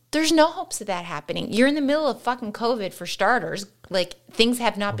 there's no hopes of that happening. You're in the middle of fucking COVID for starters. Like, things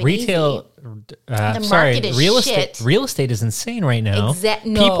have not been easy. The market is shit. Real estate is insane right now. No.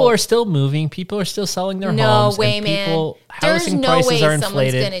 People are still moving. People are still selling their homes. No way, man. Housing prices are inflated.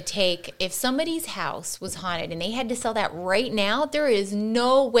 Someone's going to take... If somebody's house was haunted and they had to sell that right now, there is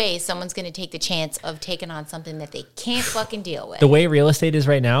no way someone's going to take the chance of taking on something that they can't fucking deal with. The way real estate is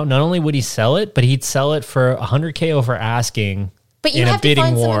right now, not only would he sell it, but he'd sell it for $100K over asking But you in a have to bidding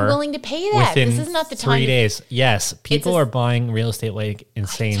find war someone willing to pay that. within This is not the time. 3 days. Yes, people a- are buying real estate like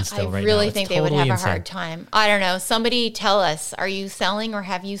insane still right now. I really It's think they would totally have insane. a hard time. I don't know. Somebody tell us, are you selling or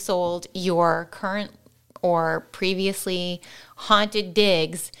have you sold your current or previously haunted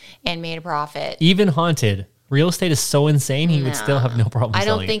digs and made a profit? Even haunted. Real estate is so insane, he would still have no problem I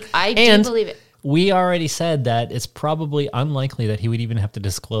don't selling think, it. I And do believe it. we already said that it's probably unlikely that he would even have to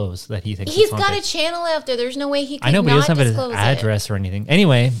disclose that he thinks He's it's haunted. got a channel out there. There's no way he could I know, but he not doesn't have his disclose address or anything.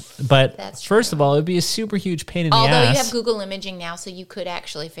 Anyway, but That's first of all, it would be a super huge pain in the Although ass. you have Google imaging now, so you could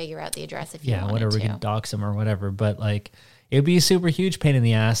actually figure out the address if you Yeah, wanted whatever, to. we can dox him or whatever. But like, it would be a super huge pain in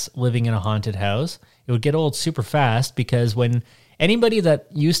the ass living in a haunted house. It would get old super fast because when anybody that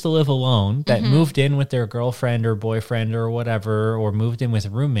used to live alone, that moved in with their girlfriend or boyfriend or whatever, or moved in with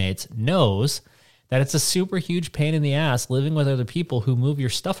roommates, knows that it's a super huge pain in the ass living with other people who move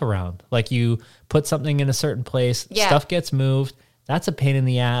your stuff around. Like you put something in a certain place, Yeah. stuff gets moved. That's a pain in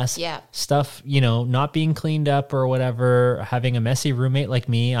the ass. Yeah. Stuff, not being cleaned up or whatever, having a messy roommate like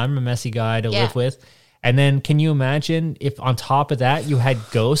me. I'm a messy guy to live with. And then can you imagine if on top of that you had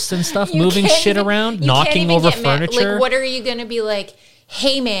ghosts and stuff You moving can't shit even- around, you knocking can't even over get mad. furniture? Like, what are you gonna be like?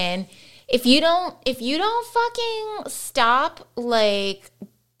 Hey, man, if you don't fucking stop, like,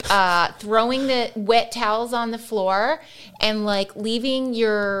 throwing the wet towels on the floor and like leaving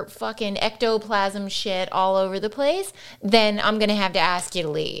your fucking ectoplasm shit all over the place, then I'm gonna have to ask you to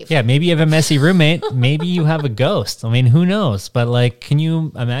leave. Yeah, maybe you have a messy roommate. Maybe you have a ghost. I mean, who knows? But like, can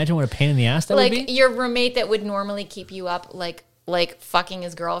you imagine what a pain in the ass that would Like be? your roommate that would normally keep you up, like fucking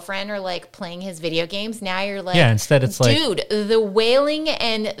his girlfriend or like playing his video games. Now you're like, Yeah, instead it's like, dude, the wailing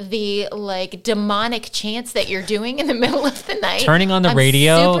and the like demonic chants that you're doing in the middle of the night. turning on the I'm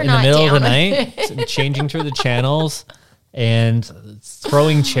radio super in the not middle of the down. night, changing through the channels, and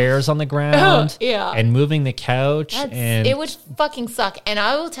throwing chairs on the ground, Yeah. and moving the couch, and It would fucking suck. And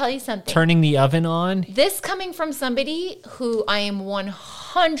I will tell you something. turning the oven on. This coming from somebody who I am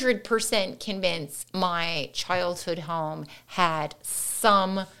 100% convinced my childhood home had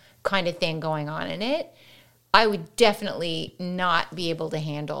some kind of thing going on in it, I would definitely not be able to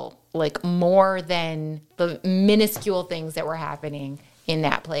handle like more than the minuscule things that were happening in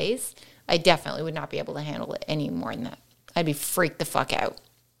that place. I definitely would not be able to handle it any more than that. I'd be freaked the fuck out.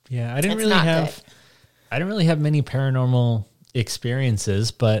 Yeah, I didn't It's really not have. good. I didn't really have many paranormal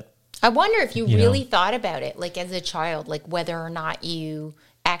experiences, but I wonder if you You know. really thought about it, like as a child, like whether or not you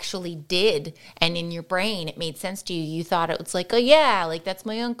actually did, and in your brain it made sense to you. You thought it was like, oh yeah, like that's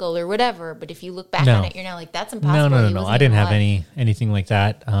my uncle or whatever. But if you look back No. on it, you're now like, that's impossible. no. He wasn't I didn't even have alive. anything like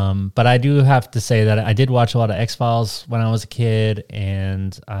that. But I do have to say that I did watch a lot of X-Files when I was a kid,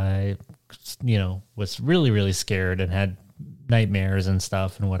 and I, was really, really scared and had nightmares and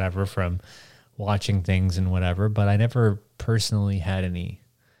stuff and whatever from watching things and whatever. But I never personally had any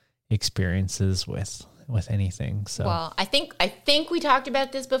experiences with anything. So Well, I think we talked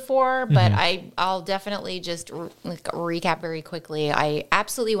about this before, but I'll definitely just recap very quickly. I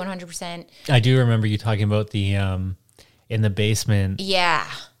absolutely 100%. I do remember you talking about the in the basement Yeah.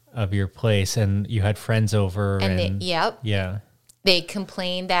 of your place, and you had friends over, And yeah. they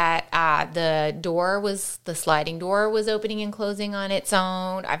complained that the sliding door was opening and closing on its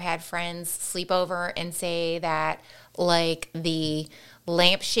own. I've had friends sleep over and say that like the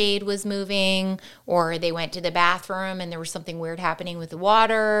lampshade was moving, or they went to the bathroom and there was something weird happening with the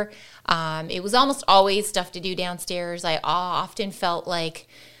water. It was almost always stuff to do downstairs. I often felt like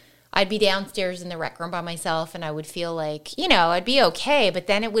I'd be downstairs in the rec room by myself and I would feel like, I'd be okay. But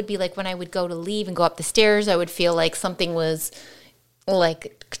then it would be like when I would go to leave and go up the stairs, I would feel like something was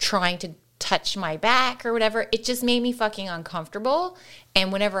like trying to touch my back or whatever. It just made me fucking uncomfortable.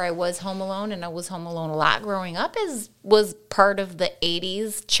 And whenever I was home alone, and I was home alone a lot growing up, was part of the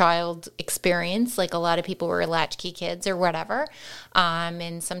 80s child experience. Like a lot of people were latchkey kids or whatever.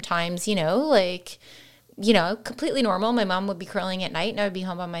 And sometimes, completely normal. My mom would be curling at night and I would be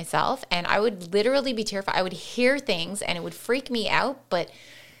home by myself and I would literally be terrified. I would hear things and it would freak me out, but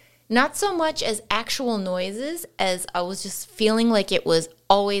not so much as actual noises as I was just feeling like it was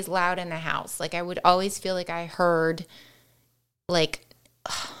always loud in the house. Like I would always feel like I heard like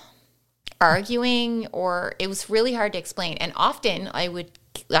arguing, or it was really hard to explain. And often I would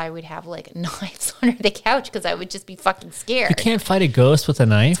have like knives under the couch because I would just be fucking scared. You can't fight a ghost with a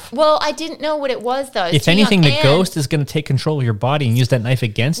knife. Well, I didn't know what it was though. I was If too anything, young. the And- ghost is going to take control of your body and use that knife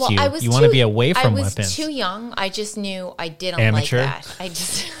against you. I was You want to too- be away from I was weapons. too young. I just knew I didn't Amateur. like that. I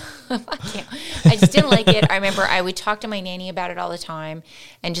just, fuck you. I just didn't like it. I remember I would talk to my nanny about it all the time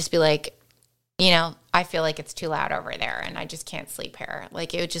and just be like, I feel like it's too loud over there and I just can't sleep here.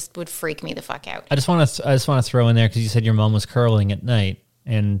 Like it would freak me the fuck out. I just want to throw in there because you said your mom was curling at night.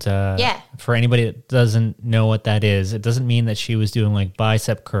 And for anybody that doesn't know what that is, it doesn't mean that she was doing like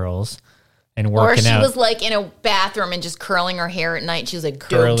bicep curls and working out. Or she was like in a bathroom and just curling her hair at night. She was like,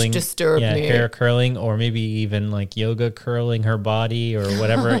 curling, don't disturb me. Hair curling, or maybe even like yoga curling her body or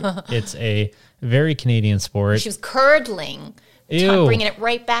whatever. It's a very Canadian sport. She was curdling. Ew. Bringing it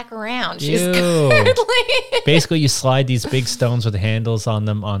right back around. She was curdling. Basically, you slide these big stones with handles on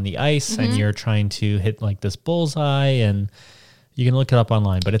them on the ice, and you're trying to hit like this bullseye, and you can look it up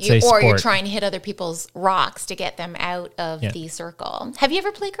online, but it's a sport. Or you're trying to hit other people's rocks to get them out of the circle. Have you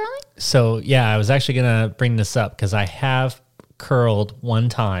ever played curling? So, I was actually going to bring this up because I have curled one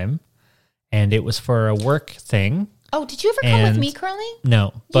time, and it was for a work thing. Oh, did you ever come with me curling?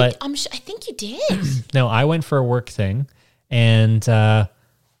 No, but I think you did. No, I went for a work thing, and I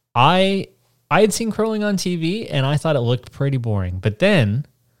had seen curling on TV, and I thought it looked pretty boring. But then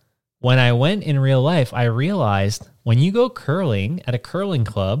when I went in real life, I realized when you go curling at a curling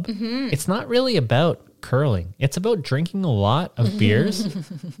club, it's not really about curling. It's about drinking a lot of beers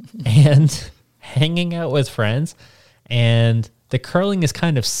and hanging out with friends. And the curling is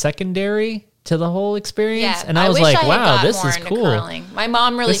kind of secondary to the whole experience. Yeah, and I was like, wow, this is cool. Curling. My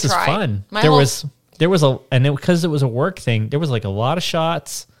mom really this tried. This is fun. Because it was a work thing, there was like a lot of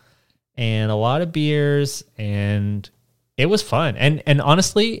shots and a lot of beers, and it was fun. And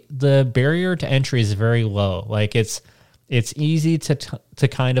honestly, the barrier to entry is very low. Like it's easy to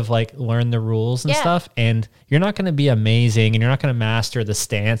kind of like learn the rules and stuff. And you're not going to be amazing, and you're not going to master the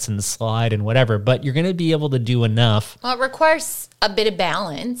stance and the slide and whatever, but you're going to be able to do enough. Well, it requires a bit of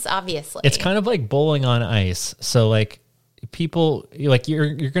balance, obviously. It's kind of like bowling on ice. So like people, like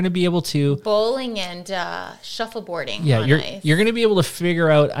you're going to be able to bowling and shuffleboarding. Yeah, on you're going to be able to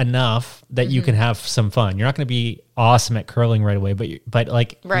figure out enough that you can have some fun. You're not going to be awesome at curling right away, but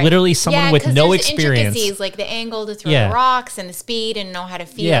literally someone with no experience. Intricacies, like the angle to throw the rocks and the speed and know how to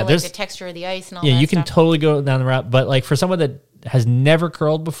feel like the texture of the ice and all that. Yeah, you can totally go down the route, but like for someone that has never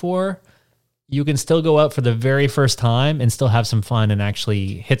curled before, you can still go out for the very first time and still have some fun and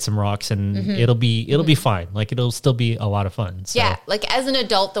actually hit some rocks, and it'll be fine. Like it'll still be a lot of fun. So. Yeah, like as an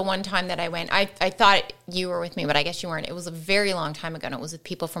adult, the one time that I went, I thought you were with me, but I guess you weren't. It was a very long time ago, and it was with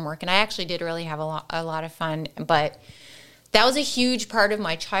people from work, and I actually did really have a lot of fun. But that was a huge part of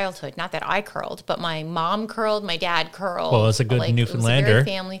my childhood. Not that I curled, but my mom curled, my dad curled. Well, it's a good Newfoundlander. It was a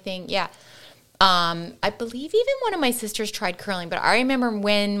very family thing. Yeah. I believe even one of my sisters tried curling, but I remember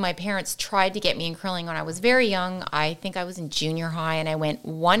when my parents tried to get me in curling when I was very young. I think I was in junior high, and I went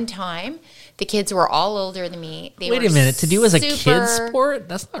one time. The kids were all older than me. Wait a minute, to do as a kid's sport?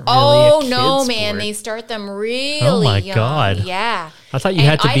 That's not really a kid's sport. Man, they start them really young. Oh my God. Yeah. I thought you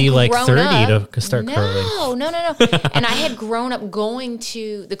had to be like 30 to start curling. No. And I had grown up going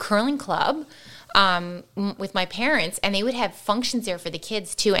to the curling club with my parents, and they would have functions there for the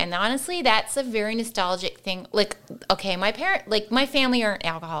kids too. And honestly, that's a very nostalgic thing. Like, okay, my family aren't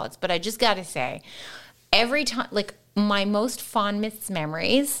alcoholics, but I just got to say, every time, like my most fondest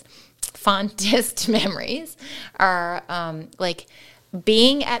memories are like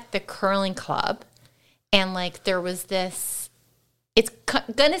being at the curling club, and like there was this, it's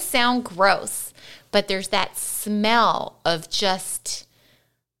gonna sound gross, but there's that smell of just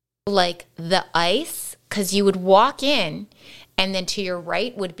like the ice, because you would walk in and then to your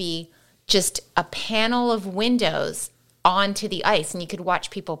right would be just a panel of windows onto the ice, and you could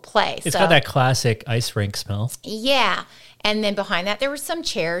watch people play. It's got that classic ice rink smell. Yeah. And then behind that there were some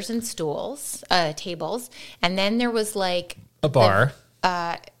chairs and stools, tables, and then there was like a bar.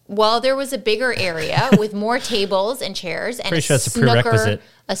 There was a bigger area with more tables and chairs, and pretty sure that's a prerequisite.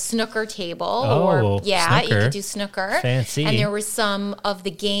 A snooker table. Snooker. You could do snooker. Fancy. And there was some of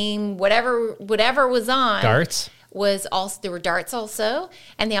the game, whatever was on. Darts. There were darts also,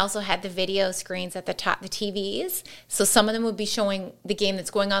 and they also had the video screens at the top, the TVs. So some of them would be showing the game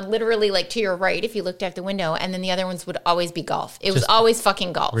that's going on literally like to your right if you looked out the window, and then the other ones would always be golf. It was always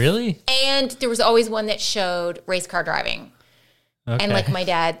fucking golf. Really? And there was always one that showed race car driving. Okay. And like my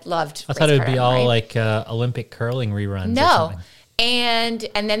dad loved. I thought it would be all like Olympic curling reruns. No. Or something. And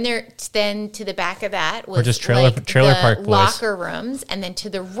then to the back of that was or just trailer park boys. Locker rooms, and then to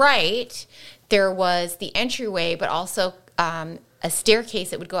the right there was the entryway, but also a staircase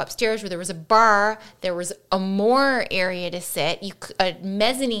that would go upstairs where there was a bar, there was a more area to sit, a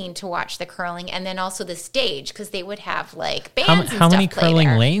mezzanine to watch the curling, and then also the stage, because they would have like bands and stuff. How many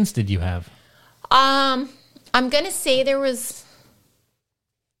curling lanes did you have? I'm gonna say there was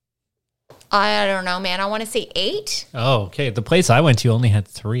I don't know, man. I want to say 8. Oh, okay. The place I went to only had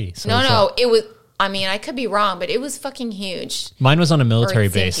 3. So No, it was. I mean, I could be wrong, but it was fucking huge. Mine was on a military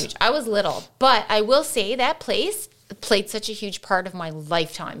base. Huge. I was little, but I will say that place played such a huge part of my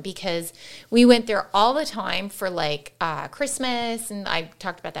lifetime because we went there all the time for like Christmas, and I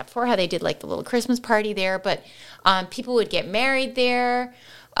talked about that before, how they did like the little Christmas party there, but people would get married there.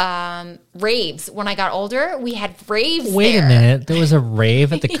 Raves. When I got older, we had raves. Wait a minute, there was a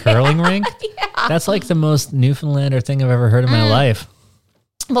rave at the curling rink? Yeah. That's like the most Newfoundlander thing I've ever heard in my life.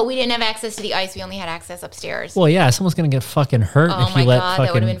 But we didn't have access to the ice. We only had access upstairs. Well, yeah, someone's gonna get fucking hurt if you let fucking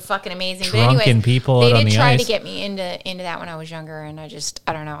that would have been fucking amazing. Drunken but anyways, people they out on did the try ice. to get me into that when I was younger, and I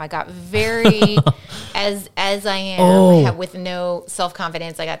don't know. I got very as I am with no self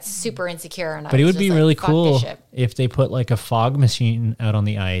confidence. I got super insecure, and But it would be really cool if they put like a fog machine out on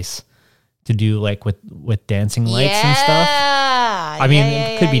the ice to do like with dancing lights and stuff. I mean,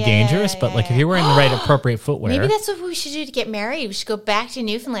 it could be dangerous, but like if you're wearing the right appropriate footwear. Maybe that's what we should do to get married. We should go back to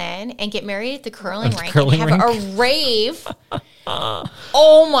Newfoundland and get married at the curling rink and have a rave.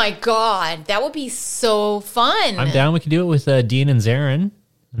 Oh my God. That would be so fun. I'm down. We could do it with Dean and Zarin.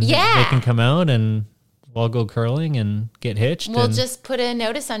 Yeah. They can come out and we'll go curling and get hitched. We'll just put a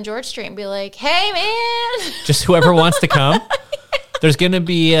notice on George Street and be like, hey, man. Just whoever wants to come. There's gonna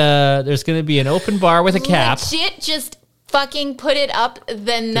be an open bar with a cap. Legit, just fucking put it up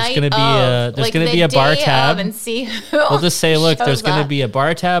the night of. There's gonna be a bar tab and see who we'll just say, look, there's gonna up. be a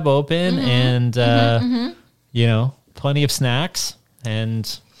bar tab open and you know, plenty of snacks and.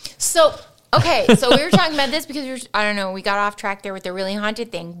 So okay, so we were talking about this because we got off track there with the really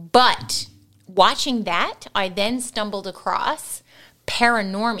haunted thing. But watching that, I then stumbled across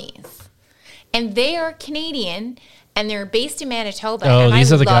Paranormies, and they are Canadian. And they're based in Manitoba. Oh, and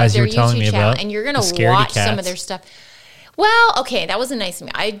these are the guys you were YouTube telling me channel, about. And you're going to watch some of their stuff. Well, okay, that wasn't nice of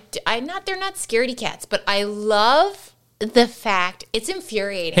me. They're not scaredy cats, but I love the fact it's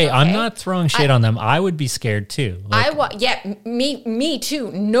infuriating. Hey, okay? I'm not throwing shit on them. I would be scared too. Me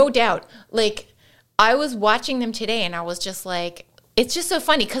too, no doubt. Like, I was watching them today, and I was just like, it's just so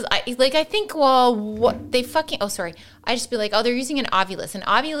funny because I think, well, what they fucking, I just be like, oh, they're using an Ovilus. An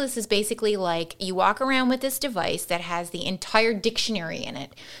Ovilus is basically like you walk around with this device that has the entire dictionary in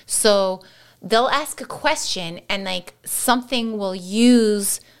it. So they'll ask a question and like something will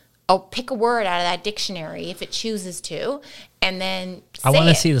pick a word out of that dictionary if it chooses to, and then I want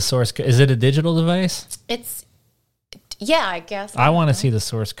to see the source code. Is it a digital device? Yeah, I guess. I want to see the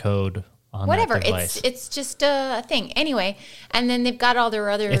source code. Whatever, it's just a thing anyway, and then they've got all their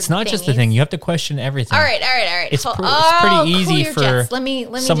other. It's not just a thing; you have to question everything. All right. It's pretty easy for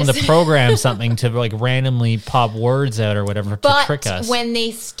someone to program something to like randomly pop words out or whatever to trick us. When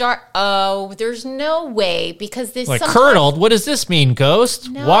they start, there's no way because there's like curdled. What does this mean, Ghost?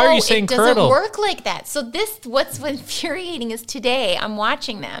 No, why are you saying curdled? It doesn't work like that. So what's infuriating is today I'm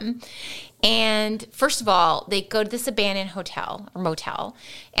watching them. And first of all, they go to this abandoned hotel or motel,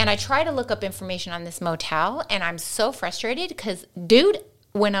 and I try to look up information on this motel, and I'm so frustrated because, dude,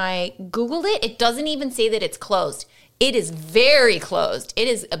 when I Googled it, it doesn't even say that it's closed. It is very closed. It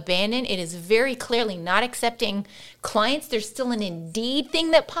is abandoned. It is very clearly not accepting clients. There's still an Indeed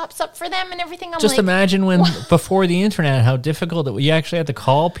thing that pops up for them and everything. Just imagine before the internet, how difficult that you actually had to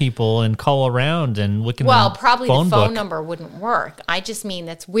call people and call around and look in probably the phone number wouldn't work. I just mean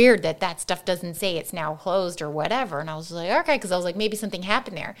that's weird that stuff doesn't say it's now closed or whatever. And I was like, okay, because I was like, maybe something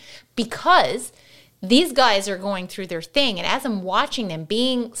happened there. Because these guys are going through their thing. And as I'm watching them,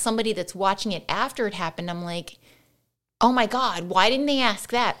 being somebody that's watching it after it happened, I'm like, oh my God, why didn't they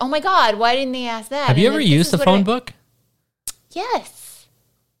ask that? Oh my God, why didn't they ask that? Have you ever used the phone book? Yes.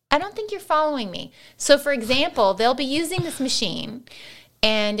 I don't think you're following me. So, for example, they'll be using this machine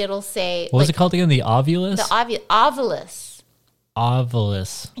and it'll say... What was it called again? The Ovilus? The Ovilus.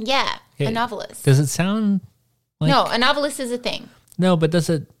 Ovilus. Yeah, an Ovilus. Does it sound like... No, an Ovilus is a thing. No, but does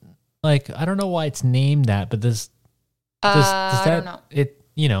it... Like, I don't know why it's named that, but does that... I don't know. It,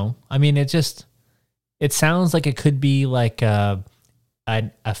 I mean, it just... It sounds like it could be like a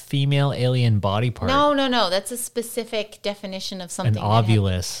female alien body part. No. That's a specific definition of something. An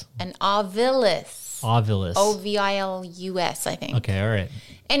ovulus. An ovulus. Ovulus. Ovilus, I think. Okay, all right.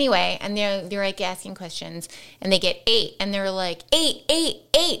 Anyway, and they're like asking questions, and they get 8, and they're like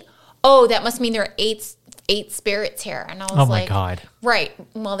 8. Oh, that must mean there are eight spirits here. And I was like, oh my God. Right.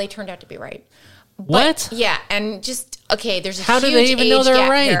 Well, they turned out to be right. What? Yeah, and just, okay, there's a How huge do they even age know they're gap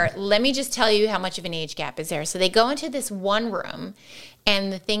right? here. Let me just tell you how much of an age gap is there. So they go into this one room,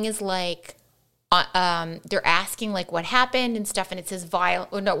 and the thing is like, they're asking like what happened and stuff, and it says violent.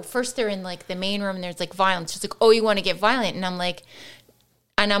 Or no, first they're in like the main room, and there's like violence. Just like, oh, you want to get violent? And I'm like,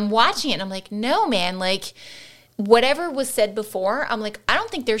 And I'm watching it and I'm like, no, man, like whatever was said before, I'm like, I don't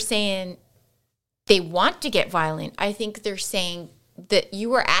think they're saying they want to get violent. I think they're saying that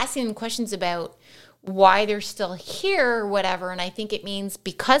you were asking them questions about why they're still here or whatever. And I think it means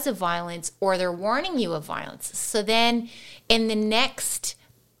because of violence, or they're warning you of violence. So then in the next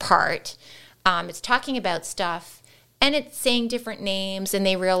part, it's talking about stuff and it's saying different names, and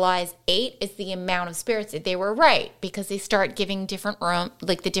they realize 8 is the amount of spirits. They were right, because they start giving different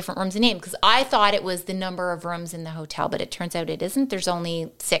the different rooms a name. Because I thought it was the number of rooms in the hotel, but it turns out it isn't. There's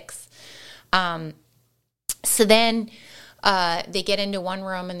only 6. So then they get into one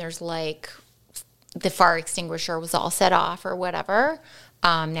room and there's like the fire extinguisher was all set off or whatever.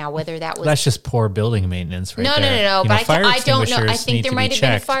 Now, whether that was... That's just poor building maintenance right there. No. You But I don't know. I think there might have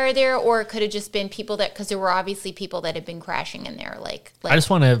been a checked. fire there, or it could have just been people that... Because there were obviously people that had been crashing in there. Like I just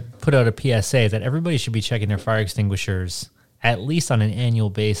want to put out a PSA that everybody should be checking their fire extinguishers at least on an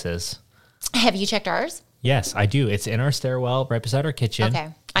annual basis. Have you checked ours? Yes, I do. It's in our stairwell right beside our kitchen. Okay.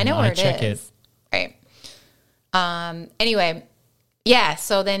 I know where it is. Right. Anyway, yeah,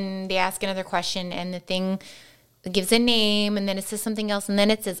 so then they ask another question, and the thing gives a name, and then it says something else, and then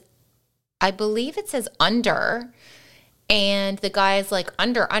it says, I believe it says under, and the guy is like,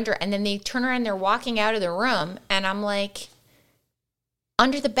 under, and then they turn around and they're walking out of the room, and I'm like,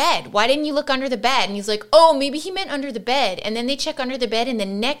 under the bed. Why didn't you look under the bed? And he's like, oh, maybe he meant under the bed. And then they check under the bed in the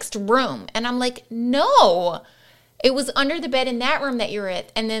next room, and I'm like, no, it was under the bed in that room that you're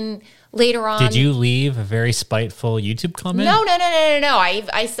at. And then later on... Did you leave a very spiteful YouTube comment? No.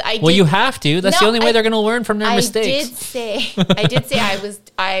 I well, you have to. That's the only way they're going to learn from their mistakes. I did say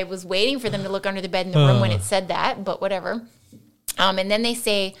I was waiting for them to look under the bed in the room when it said that, but whatever. And then they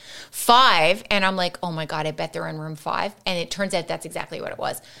say 5, and I'm like, oh my God, I bet they're in room 5. And it turns out that's exactly what it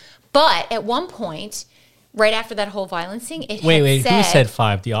was. But at one point... Right after that whole violence thing, wait, who said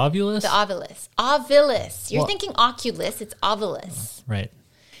 5? The ovulus? The ovulus. Ovulus. You're thinking oculus, it's ovulus. Right.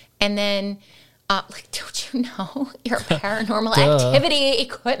 And then, don't you know? You're a paranormal activity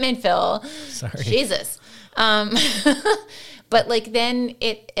equipment, Phil. Sorry. Jesus. But like then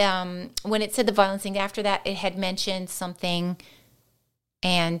it, when it said the violence thing after that, it had mentioned something,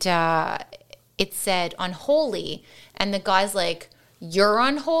 and it said unholy. And the guy's like, you're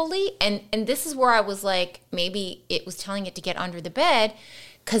unholy? And this is where I was like, maybe it was telling it to get under the bed,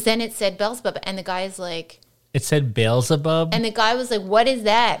 because then it said Beelzebub, and the guy's like... It said Beelzebub? And the guy was like, what is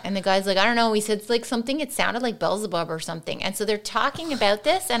that? And the guy's like, I don't know. He said it's like something, it sounded like Beelzebub or something. And so they're talking about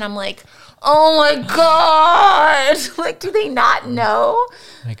this, and I'm like, oh my God. Like, do they not know? Oh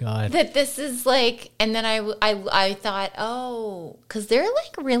my God. That this is like... And then I thought, oh, because they're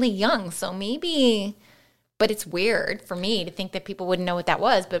like really young, so maybe... But it's weird for me to think that people wouldn't know what that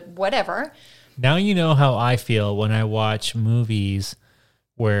was, but whatever. Now you know how I feel when I watch movies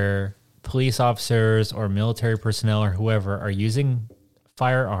where police officers or military personnel or whoever are using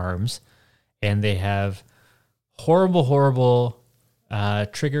firearms, and they have horrible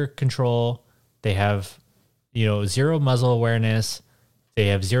trigger control. They have, zero muzzle awareness. They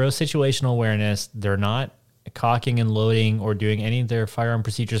have zero situational awareness. They're not cocking and loading or doing any of their firearm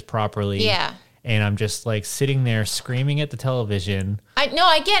procedures properly. Yeah. And I'm just like sitting there screaming at the television. I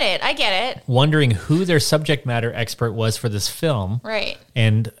get it. Wondering who their subject matter expert was for this film. Right.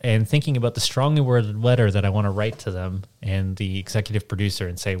 And thinking about the strongly worded letter that I want to write to them and the executive producer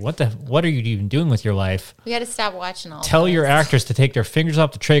and say, what are you even doing with your life? We got to stop watching all Tell this. your actors to take their fingers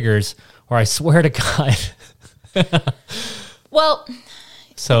off the triggers, or I swear to God. Well...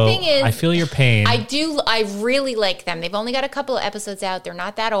 So the thing is, I feel your pain. I really like them. They've only got a couple of episodes out. They're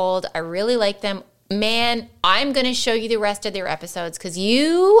not that old. I really like them. Man, I'm going to show you the rest of their episodes, because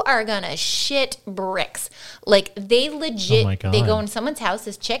you are going to shit bricks. Like, they legit, Oh my God. They go in someone's house,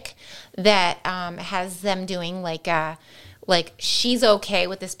 this chick that has them doing like she's okay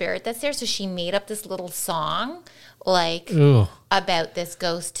with the spirit that's there. So she made up this little song about this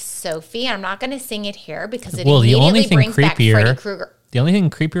ghost Sophie. I'm not going to sing it here because it immediately brings back Freddy Krueger. The only thing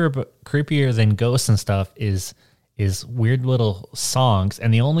creepier than ghosts and stuff is weird little songs,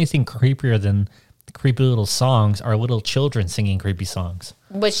 and the only thing creepier than creepy little songs are little children singing creepy songs.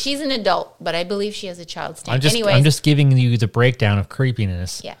 But she's an adult, but I believe she has a child stain. I'm just giving you the breakdown of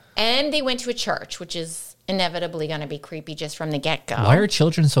creepiness. Yeah, and they went to a church, which is inevitably going to be creepy just from the get-go. Why are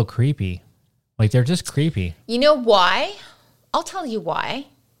children so creepy? Like, they're just creepy. You know why? I'll tell you why.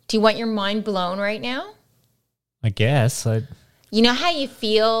 Do you want your mind blown right now? I guess. You know how you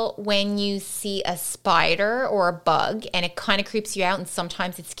feel when you see a spider or a bug and it kind of creeps you out, and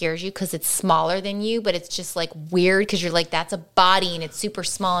sometimes it scares you because it's smaller than you, but it's just like weird because you're like, that's a body and it's super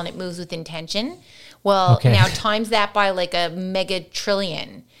small and it moves with intention. Well, Okay. now times that by like a mega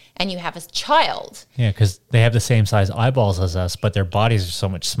trillion, and you have a child. Yeah, because they have the same size eyeballs as us, but their bodies are so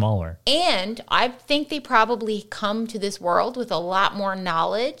much smaller. And I think they probably come to this world with a lot more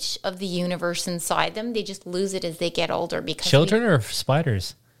knowledge of the universe inside them. They just lose it as they get older because Children or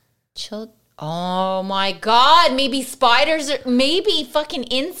spiders? Oh my God. Maybe spiders, maybe fucking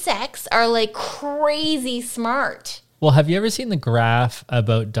insects are like crazy smart. Well, have you ever seen the graph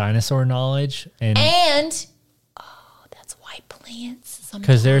about dinosaur knowledge? And that's why plants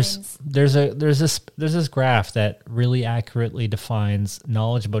because sometimes. there's this graph that really accurately defines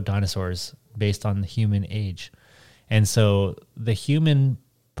knowledge about dinosaurs based on the human age. And so the human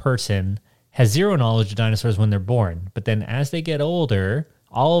person has zero knowledge of dinosaurs when they're born, but then as they get older,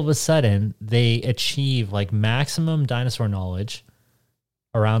 all of a sudden they achieve like maximum dinosaur knowledge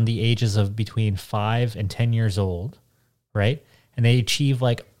around the ages of between 5 and 10 years old, right? And they achieve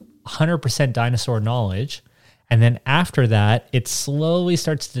like 100% dinosaur knowledge. And then after that, it slowly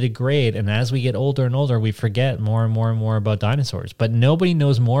starts to degrade. And as we get older and older, we forget more and more and more about dinosaurs. But nobody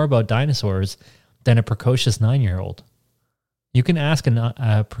knows more about dinosaurs than a precocious 9-year-old. You can ask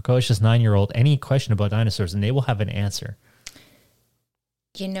a precocious 9-year-old any question about dinosaurs, and they will have an answer.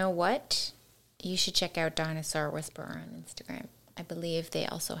 You know what? You should check out Dinosaur Whisperer on Instagram. I believe they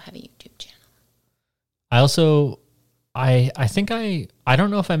also have a YouTube channel. I think I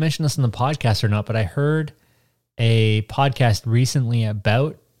don't know if I mentioned this in the podcast or not, but I heard a podcast recently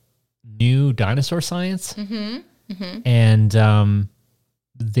about new dinosaur science. And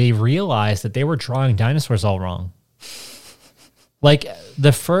they realized that they were drawing dinosaurs all wrong. Like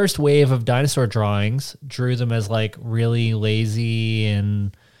the first wave of dinosaur drawings drew them as like really lazy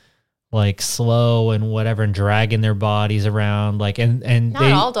and like slow and whatever, and dragging their bodies around. Like, and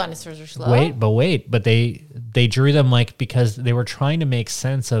not all dinosaurs are slow. But they drew them like because they were trying to make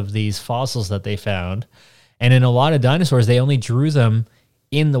sense of these fossils that they found. And in a lot of dinosaurs, they only drew them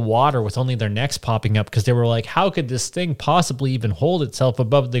in the water with only their necks popping up because they were like, how could this thing possibly even hold itself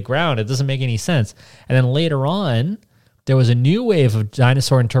above the ground? It doesn't make any sense. And then later on, there was a new wave of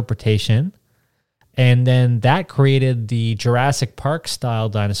dinosaur interpretation, and then that created the Jurassic Park style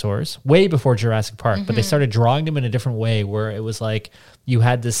dinosaurs way before Jurassic Park, but they started drawing them in a different way where it was like you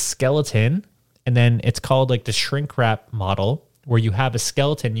had this skeleton, and then it's called like the shrink wrap model, where you have a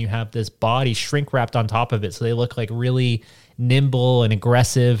skeleton, you have this body shrink wrapped on top of it, so they look like really nimble and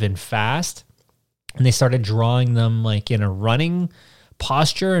aggressive and fast. And they started drawing them like in a running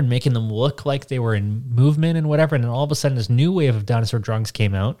posture and making them look like they were in movement and whatever. And then all of a sudden this new wave of dinosaur drawings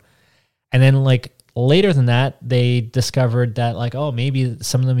came out. And then like later than that, they discovered that like, oh, maybe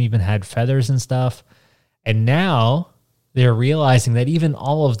some of them even had feathers and stuff. And now they're realizing that even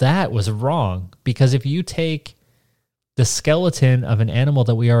all of that was wrong, because if you take the skeleton of an animal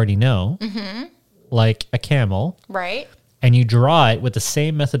that we already know, like a camel, right, and you draw it with the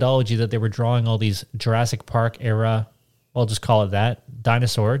same methodology that they were drawing all these Jurassic Park era, I'll just call it that,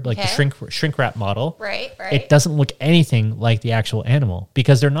 dinosaur, like the shrink wrap model. Right. It doesn't look anything like the actual animal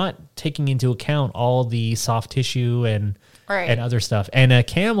because they're not taking into account all the soft tissue and other stuff. And a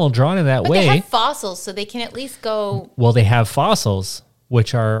camel drawn in that way. They have fossils, so they can at least go. Well, they have fossils,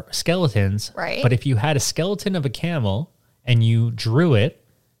 which are skeletons. Right. But if you had a skeleton of a camel and you drew it,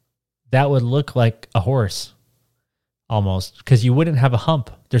 that would look like a horse almost, because you wouldn't have a hump.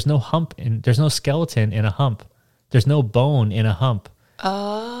 There's no hump, and there's no skeleton in a hump. There's no bone in a hump.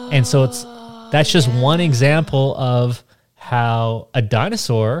 Oh. And so that's just one example of how a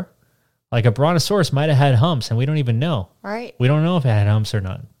dinosaur, like a brontosaurus, might have had humps, and we don't even know. Right. We don't know if it had humps or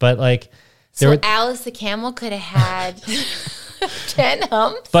not. But like, so Alice the camel could have had 10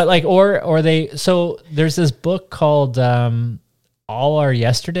 humps. But like, or they. So there's this book called All Our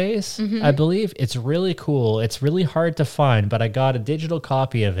Yesterdays, I believe. It's really cool. It's really hard to find, but I got a digital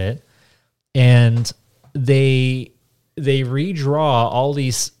copy of it, and they redraw all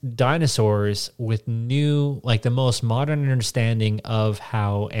these dinosaurs with new, like the most modern understanding of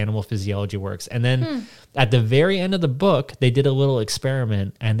how animal physiology works. And then at the very end of the book, they did a little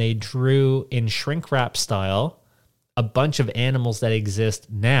experiment, and they drew in shrink wrap style a bunch of animals that exist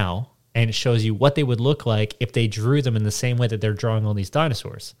now, and it shows you what they would look like if they drew them in the same way that they're drawing all these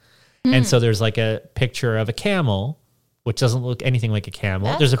dinosaurs. And so there's like a picture of a camel, which doesn't look anything like a camel.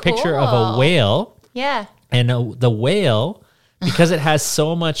 That's there's a picture of a whale. Yeah. And the whale, because it has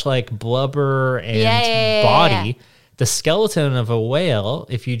so much like blubber and body, the skeleton of a whale,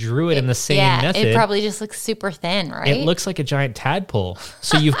 if you drew it in the same method, it probably just looks super thin, right? It looks like a giant tadpole.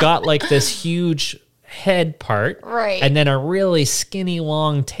 So you've got like this huge head part, right, and then a really skinny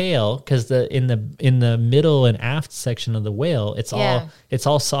long tail, because in the middle and aft section of the whale, it's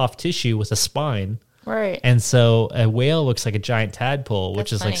all soft tissue with a spine. Right. And so a whale looks like a giant tadpole,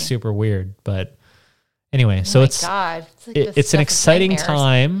 which That's is like funny. super weird. But anyway, so Oh my it's God. It's, like the it's an stuff of exciting nightmares.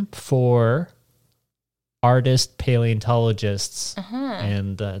 time for artist paleontologists,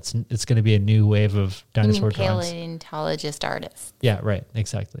 and it's going to be a new wave of You mean dinosaur drawings. paleontologist artists? Yeah, right,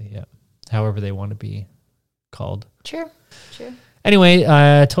 exactly. Yeah, however they want to be called. True. Anyway,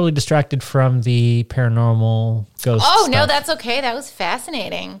 totally distracted from the paranormal ghost. Oh, no, stuff. that's okay. That was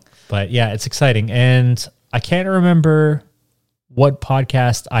fascinating. But yeah, it's exciting, and I can't remember what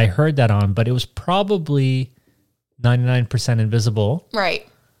podcast I heard that on, but it was probably 99% Invisible. Right.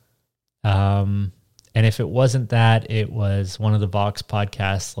 And if it wasn't that, it was one of the Vox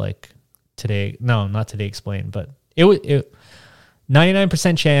podcasts, like Today. No, not Today Explained, but it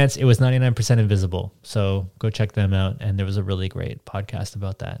 99% chance it was 99% Invisible. So go check them out. And there was a really great podcast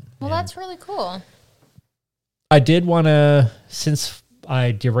about that. Well, And that's really cool. I did want to, since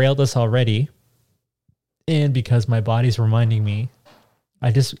I derailed us already, and because my body's reminding me,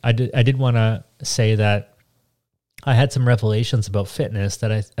 I did want to say that I had some revelations about fitness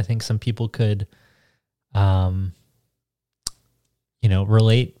that I think some people could,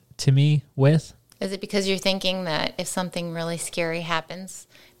 relate to me with. Is it because you're thinking that if something really scary happens,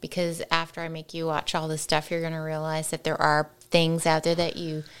 because after I make you watch all this stuff, you're going to realize that there are things out there that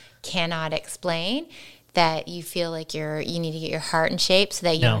you cannot explain, that you feel like you need to get your heart in shape so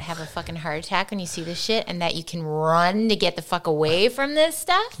that you don't have a fucking heart attack when you see this shit, and that you can run to get the fuck away from this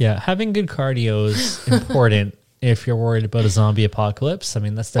stuff? Yeah, having good cardio is important if you're worried about a zombie apocalypse. I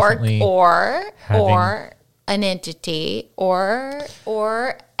mean, that's definitely or an entity, or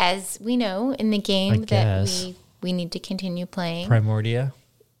as we know in the game that we need to continue playing, Primordia.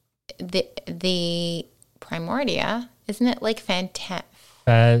 The Primordia, isn't it like phasmophobia?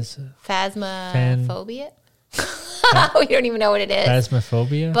 We don't even know what it is.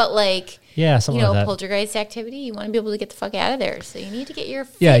 Phasmophobia? But like, yeah, something like that. Poltergeist activity, you want to be able to get the fuck out of there. So you need to get your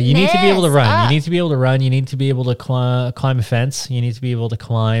you need to be able to run. up. You need to be able to run. You need to be able to climb a fence. You need to be able to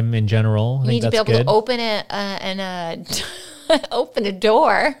climb in general. You need to be able to open open a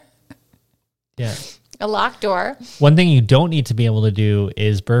door. Yeah. A locked door. One thing you don't need to be able to do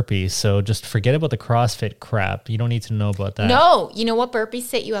is burpees. So just forget about the CrossFit crap. You don't need to know about that. No. You know what burpees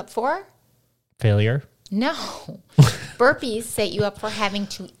set you up for? Failure. No. Burpees set you up for having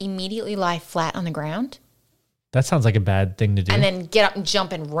to immediately lie flat on the ground. That sounds like a bad thing to do. And then get up and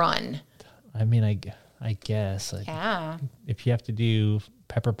jump and run. I mean, I guess. Yeah. If you have to do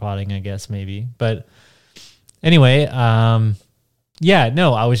pepper potting, I guess maybe. But anyway, I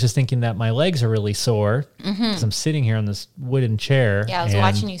was just thinking that my legs are really sore because I'm sitting here on this wooden chair. Yeah, I was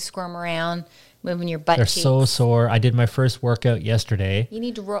watching you squirm around, moving your butt cheeks. They're so sore. I did my first workout yesterday. You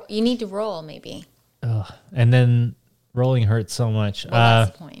need to roll. You need to roll, maybe. Ugh. And then rolling hurts so much. Well,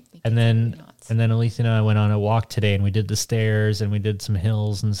 that's the point. And then Alethea and I went on a walk today, and we did the stairs and we did some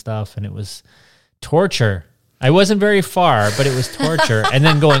hills and stuff, and it was torture. I wasn't very far, but it was torture. And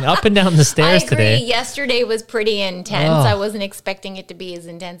then going up and down the stairs today. Yesterday was pretty intense. I wasn't expecting it to be as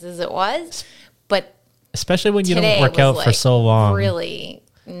intense as it was, but especially when you don't work out for so long. Really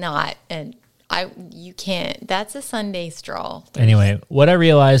not, and you can't. That's a Sunday stroll. Anyway, what I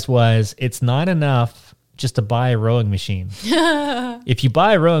realized was it's not enough just to buy a rowing machine. If you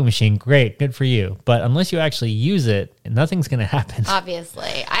buy a rowing machine, great, good for you. But unless you actually use it, nothing's going to happen.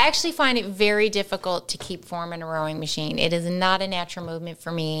 Obviously. I actually find it very difficult to keep form in a rowing machine. It is not a natural movement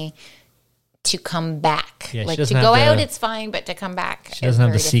for me to come back. Yeah, like to go out, it's fine, but to come back, she doesn't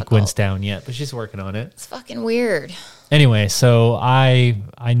have the sequence down yet, but she's working on it. It's fucking weird. Anyway, so I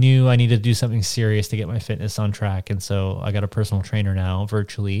knew I needed to do something serious to get my fitness on track, and so I got a personal trainer now,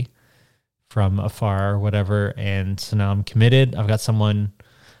 virtually, from afar or whatever, and so now I'm committed. I've got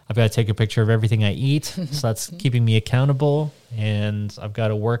to take a picture of everything I eat, so that's keeping me accountable, and I've got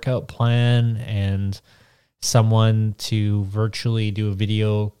a workout plan and someone to virtually do a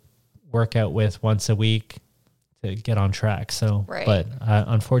video workout with once a week to get on track. So, But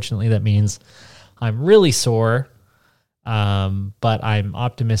unfortunately that means I'm really sore, but I'm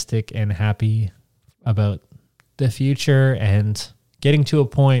optimistic and happy about the future and getting to a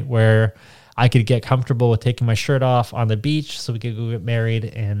point where I could get comfortable with taking my shirt off on the beach so we could go get married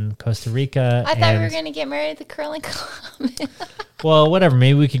in Costa Rica. I thought we were going to get married at the curling club. Well, whatever.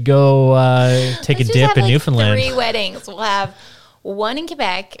 Maybe we could go take a dip in Newfoundland. 3 weddings. We'll have one in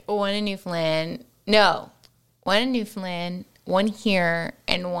Quebec, one in Newfoundland. No, one in Newfoundland, one here,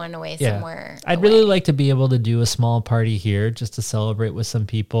 and one away somewhere. I'd really like to be able to do a small party here just to celebrate with some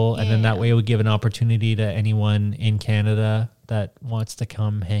people. And then that way it would give an opportunity to anyone in Canada that wants to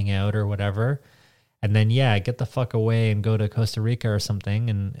come hang out or whatever. And then, yeah, get the fuck away and go to Costa Rica or something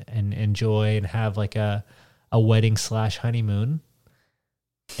and enjoy and have like a wedding / honeymoon.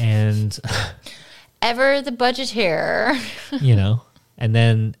 And ever the budgeteer. You know, and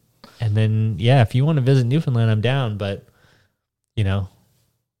then, yeah, if you want to visit Newfoundland, I'm down. But, you know,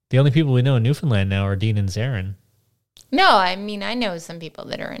 the only people we know in Newfoundland now are Dean and Zarin. No, I mean, I know some people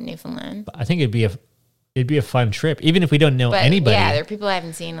that are in Newfoundland. But I think it'd be a fun trip, even if we don't know anybody. Yeah, there are people I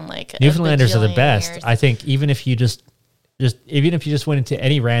haven't seen in like Newfoundlanders are the best. years. I think even if you just went into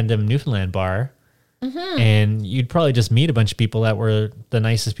any random Newfoundland bar, and you'd probably just meet a bunch of people that were the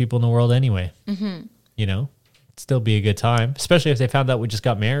nicest people in the world anyway. You know, it'd still be a good time, especially if they found out we just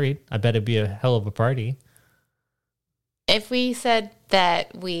got married. I bet it'd be a hell of a party. If we said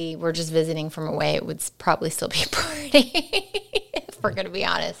that we were just visiting from away, it would probably still be a party. If we're going to be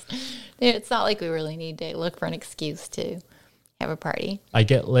honest, it's not like we really need to look for an excuse to have a party. I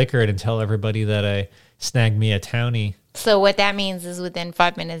get liquored and tell everybody that I snagged me a townie. So what that means is within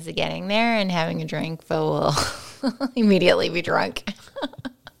 5 minutes of getting there and having a drink, Phil will immediately be drunk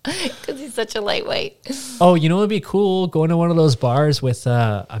because he's such a lightweight. Oh, you know what would be cool? Going to one of those bars with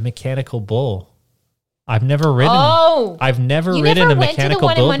a mechanical bull. I've never ridden. Oh, I've never you ridden never a went to the mechanical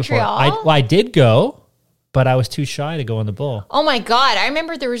one in bull before. Montreal? I did go, but I was too shy to go on the bull. Oh my God. I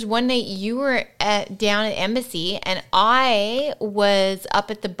remember there was one night you were down at Embassy and I was up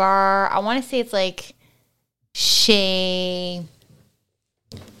at the bar. I want to say it's like Chez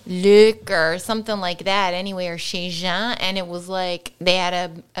Luc or something like that anyway, or Chez Jean. And it was like they had a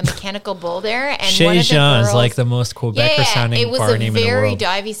mechanical bull there. And Chez one of the Jean is girls, like the most Quebecer sounding bar name in the world. It was a very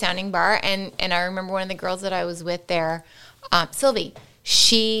divey sounding bar. And I remember one of the girls that I was with there, Sylvie,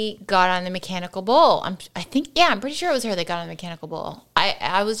 she got on the mechanical bull. I'm pretty sure it was her that got on the mechanical bull.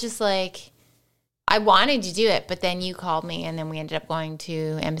 I was just like, I wanted to do it, but then you called me, and then we ended up going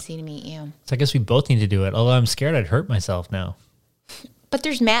to Embassy to meet you. So I guess we both need to do it. Although I'm scared I'd hurt myself now. But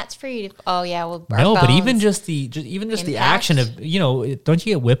there's mats for you to. Oh yeah, well, no, but even just the the action of, you know, don't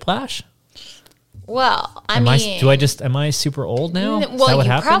you get whiplash? Well, am I super old now? Well, Is that what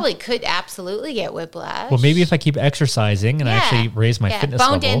you happened? probably could absolutely get whiplash. Well, maybe if I keep exercising and actually raise my fitness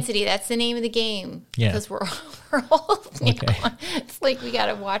bone level. density, that's the name of the game. Yeah. Because we're old. You Okay. know? It's like we got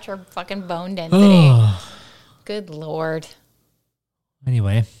to watch our fucking bone density. Good Lord.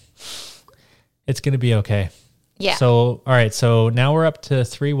 Anyway, it's going to be okay. Yeah. So, all right. So now we're up to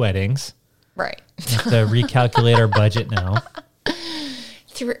 3 weddings. Right. We have to recalculate our budget now.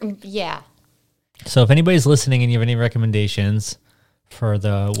 Yeah. So if anybody's listening and you have any recommendations for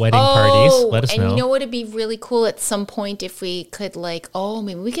the wedding parties, let us know. And you know what would be really cool at some point if we could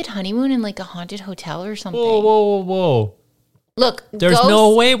maybe we could honeymoon in like a haunted hotel or something. Whoa. Look, there's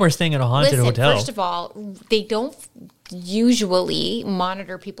no way we're staying at a haunted hotel. First of all, they don't usually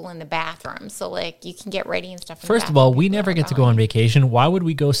monitor people in the bathroom. So like you can get ready and stuff. First of all, we never get to go on vacation. Why would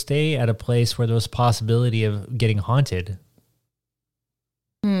we go stay at a place where there's possibility of getting haunted?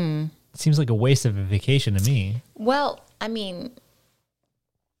 It seems like a waste of a vacation to me. Well, I mean,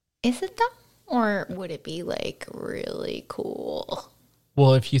 is it though? Or would it be like really cool?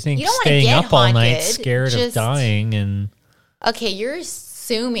 Well, if you think staying up all night scared of dying and... Okay, you're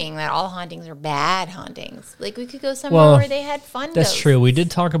assuming that all hauntings are bad hauntings. Like we could go somewhere where they had fun That's ghosts. true. We did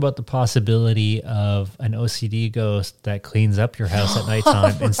talk about the possibility of an OCD ghost that cleans up your house at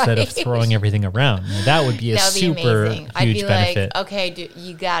nighttime instead of throwing everything around. Now, that would be a super huge benefit. Like, okay,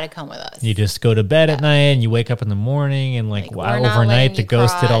 you got to come with us. You just go to bed at night and you wake up in the morning and like wow, overnight the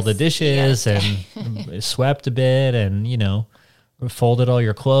ghost did all the dishes and swept a bit and, you know, folded all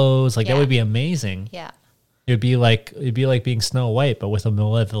your clothes. Like that would be amazing. Yeah. It'd be like being Snow White, but with a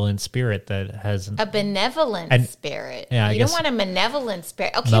malevolent spirit that has a benevolent spirit. Yeah, you don't want a malevolent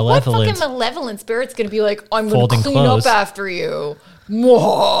spirit. Okay, what fucking malevolent spirit's going to be like? I'm going to clean up after you.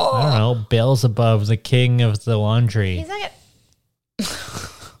 Whoa. I don't know. Beelzebub, the king of the laundry. He's not.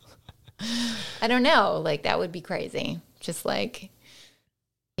 I don't know. Like that would be crazy. Just like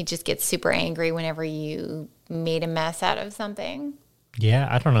he just gets super angry whenever you made a mess out of something. Yeah,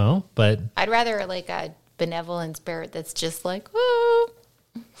 I don't know, but I'd rather like a benevolent spirit that's just like, oh,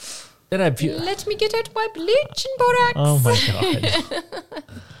 let me get out my bleach and borax. Oh my god.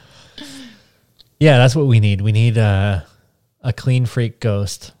 Yeah, that's what we need. We need a clean freak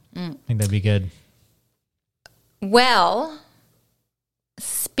ghost. I think that'd be good. Well,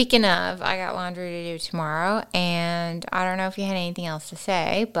 speaking of, I got laundry to do tomorrow, and I don't know if you had anything else to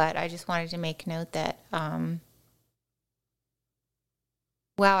say, but I just wanted to make note that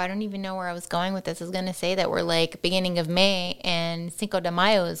wow, I don't even know where I was going with this. I was going to say that we're like beginning of May and Cinco de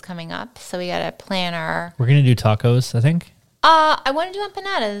Mayo is coming up. So we got to plan our... We're going to do tacos, I think. I want to do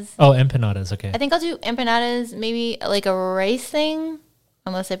empanadas. Oh, empanadas. Okay. I think I'll do empanadas, maybe like a rice thing,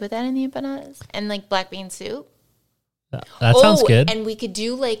 unless I put that in the empanadas, and like black bean soup. That sounds good. And we could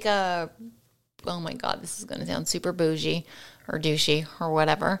do like a, oh my God, this is going to sound super bougie or douchey or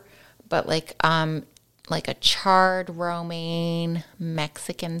whatever, but like a charred romaine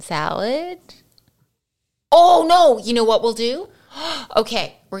Mexican salad. Oh no, you know what we'll do?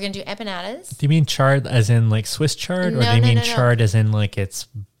 Okay, we're going to do empanadas. Do you mean charred as in like Swiss chard, or do you mean charred as in like it's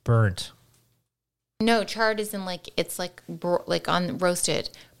burnt? No, charred as in like it's like on roasted.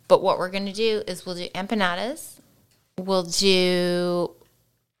 But what we're going to do is we'll do empanadas. We'll do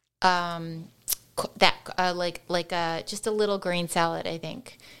just a little green salad, I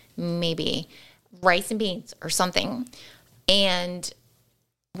think, maybe rice and beans or something, and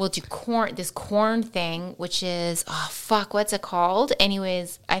we'll do this corn thing, which is what's it called?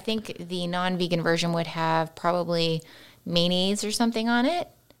 Anyways, I think the non-vegan version would have probably mayonnaise or something on it,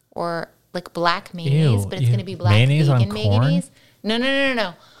 or like black mayonnaise, but it's going to be black mayonnaise vegan on mayonnaise. corn?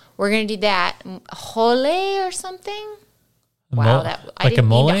 No. We're going to do that. Jole or something? Wow. Like a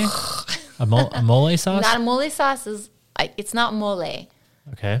mole? A mole sauce? Not a mole sauce. It's not mole.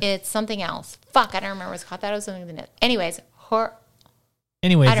 Okay. It's something else. Fuck, I don't remember what it's called. I thought it was something that. Anyways, the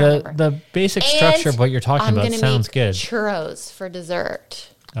basic structure of what you're talking about sounds good. Churros for dessert.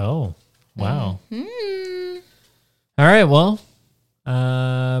 Oh, wow. Mm-hmm. All right, well,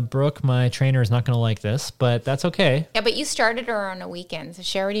 Brooke, my trainer, is not going to like this, but that's okay. Yeah, but you started her on a weekend, so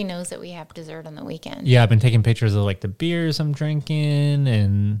she already knows that we have dessert on the weekend. Yeah, I've been taking pictures of like the beers I'm drinking,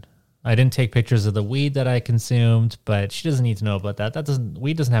 and I didn't take pictures of the weed that I consumed, but she doesn't need to know about that.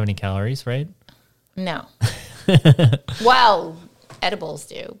 Weed doesn't have any calories, right? No. Well, edibles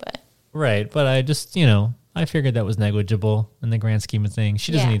do, but right. But I just, I figured that was negligible in the grand scheme of things.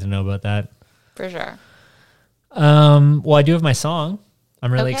 She doesn't need to know about that. For sure. Well, I do have my song.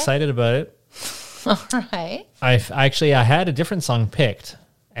 I'm really excited about it. All right. I had a different song picked,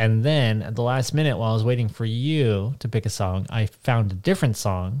 and then at the last minute, while I was waiting for you to pick a song, I found a different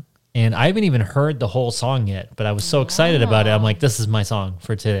song, and I haven't even heard the whole song yet. But I was so excited about it. I'm like, this is my song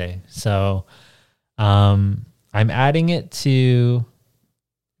for today. So, I'm adding it to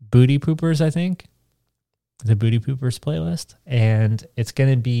Booty Poopers, I think, the Booty Poopers playlist, and it's going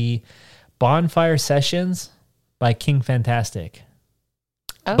to be Bonfire Sessions by King Fantastic.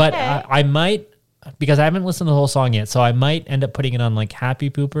 Okay. But I might, because I haven't listened to the whole song yet, so I might end up putting it on like Happy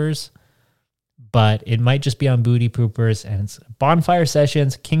Poopers, but it might just be on Booty Poopers, and it's Bonfire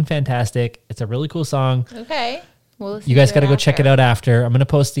Sessions, King Fantastic. It's a really cool song. Okay. You guys got to go check it out after. I'm going to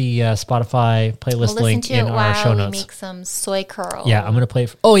post the Spotify playlist link in our show notes. We make some soy curls. Yeah, I'm going to play.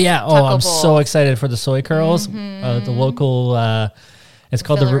 I'm so excited for the soy curls. Mm-hmm. The local, it's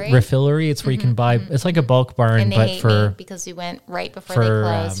called the Refillery. It's where you can buy. It's like a bulk barn, and they but hate for me because we went right before they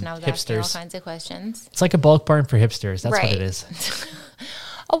closed, and I was asking all kinds of questions. It's like a bulk barn for hipsters. That's what it is.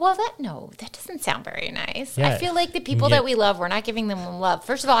 Oh, well, that doesn't sound very nice. Yeah. I feel like the people that we love, we're not giving them love.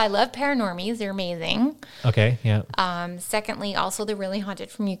 First of all, I love Paranormies. They're amazing. Okay, yeah. Secondly, also the Really Haunted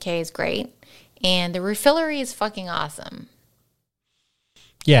from UK is great. And the Refillery is fucking awesome.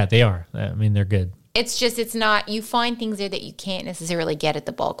 Yeah, they are. I mean, they're good. It's not, you find things there that you can't necessarily get at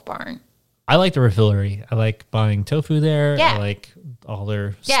the bulk barn. I like the Refillery. I like buying tofu there. Yeah. I like all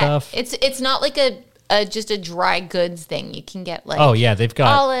their stuff. It's not like just a dry goods thing. You can get like they've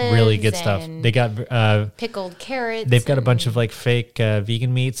got really good stuff. They got pickled carrots. They've got a bunch of like fake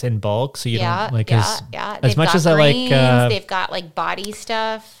vegan meats in bulk, so you don't like as they've much as greens, I like. They've got like body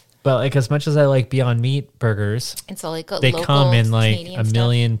stuff. But like as much as I like Beyond Meat burgers, and so like they come in like Canadian a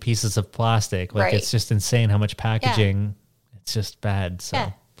million pieces of plastic. Like it's just insane how much packaging. Yeah. It's just bad.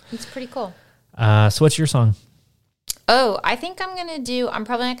 So it's pretty cool. So what's your song? Oh, I think I'm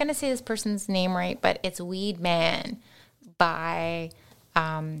probably not gonna say this person's name right, but it's Weed Man by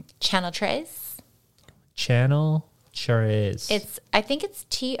Channel Tres. Channel Tres. I think it's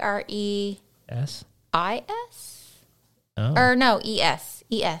TREIS. Oh. Or no, ES,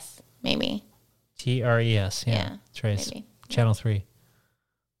 maybe. TRES, yeah. Tres. Maybe. Channel 3.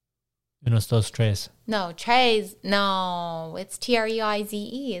 Unos dos tres. No, Tres. No, it's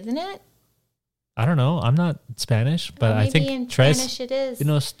TREIZE, isn't it? I don't know. I'm not Spanish, but I think in tres. Spanish it is.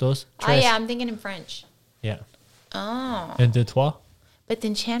 Unos dos tres. Oh, yeah, I'm thinking in French. Yeah. Oh. Un, deux, trois. But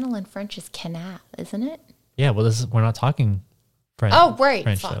then channel in French is canal, isn't it? Yeah, well, we're not talking French. Oh, right.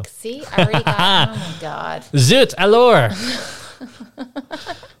 French, Fuck. though. See? I already got oh, my God. Zut, alors.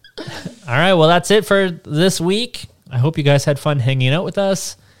 All right, well, that's it for this week. I hope you guys had fun hanging out with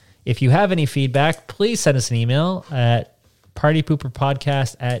us. If you have any feedback, please send us an email at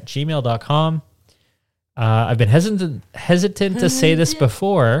partypooperpodcast@gmail.com. I've been hesitant to say this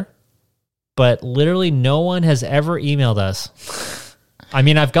before, but literally no one has ever emailed us. I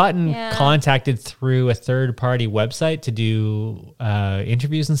mean, I've gotten contacted through a third-party website to do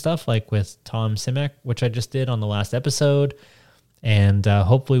interviews and stuff, like with Tom Simek, which I just did on the last episode. And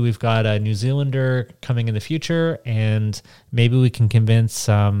hopefully we've got a New Zealander coming in the future, and maybe we can convince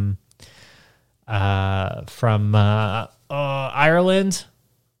from Ireland.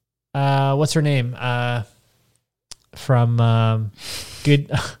 What's her name? From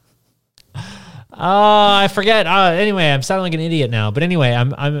good. I forget. Anyway, I'm sounding like an idiot now. But anyway,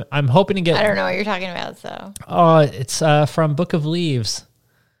 I'm hoping to get. I don't know what you're talking about. So. Oh, it's from Book of Leaves.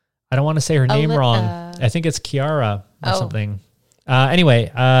 I don't want to say her name wrong. I think it's Kiara or something.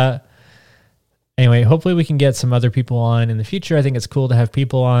 Anyway, hopefully we can get some other people on in the future. I think it's cool to have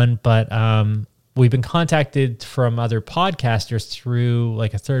people on, but we've been contacted from other podcasters through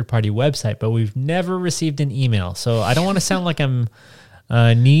like a third-party website, but we've never received an email. So I don't want to sound like I'm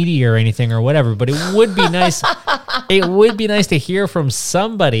needy or anything or whatever, but it would be nice. It would be nice to hear from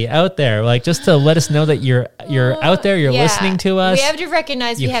somebody out there, like just to let us know that you're out there, you're listening to us. We have to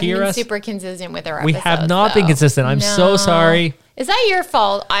recognize we haven't been super consistent with our episodes. We have not been consistent. I'm so sorry. Is that your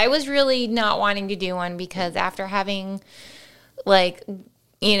fault? I was really not wanting to do one because after having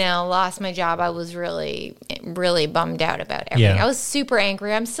lost my job, I was really, really bummed out about everything. I was super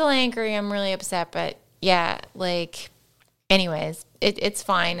angry. I'm still angry. I'm really upset, but anyways, it's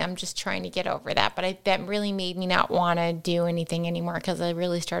fine. I'm just trying to get over that. But that really made me not want to do anything anymore because I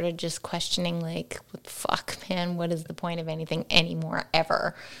really started just questioning, like, what the fuck, man? What is the point of anything anymore,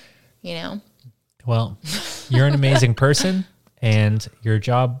 ever? You know? Well, you're an amazing person, and your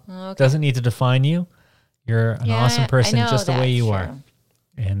job doesn't need to define you. You're an awesome person just the way you are.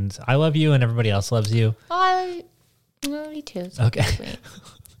 And I love you, and everybody else loves you. I love you too. Okay. Sweet.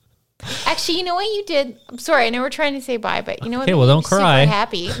 Actually, you know what you did? I'm sorry. I know we're trying to say bye, but you know what? Okay, well, don't cry. Super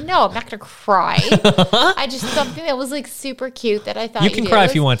happy. No, I'm not going to cry. I just something that was like super cute that I thought you can cry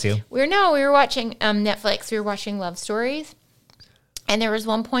if you want to. We were watching Netflix. We were watching Love Stories. And there was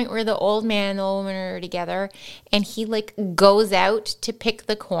one point where the old man and the old woman are together, and he like goes out to pick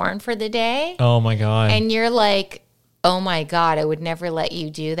the corn for the day. Oh my God. And you're like, oh my God, I would never let you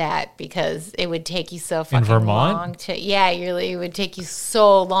do that because it would take you so fucking long to. Yeah, it would take you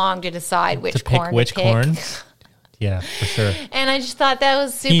so long to decide which corn to pick. Corn. Yeah, for sure. And I just thought that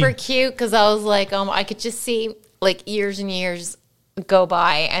was super cute because I was like, I could just see like years and years go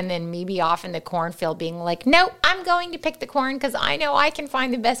by, and then me be off in the cornfield being like, no, I'm going to pick the corn because I know I can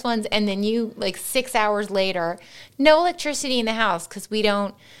find the best ones. And then you like 6 hours later, no electricity in the house because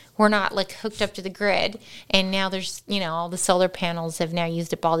we're not like hooked up to the grid, and now there's all the solar panels have now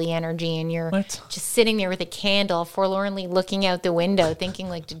used up all the energy, and you're just sitting there with a candle forlornly looking out the window thinking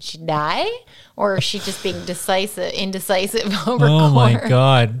like, did she die, or is she just being indecisive over corn? My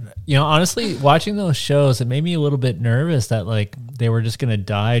God. Honestly, watching those shows, it made me a little bit nervous that like they were just gonna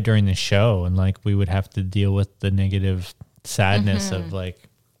die during the show, and like we would have to deal with the negative sadness of like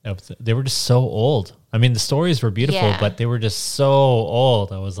they were just so old. I mean, the stories were beautiful, but they were just so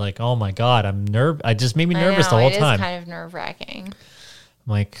old. I was like, oh my God, it just made me nervous the whole time. It is kind of nerve-wracking.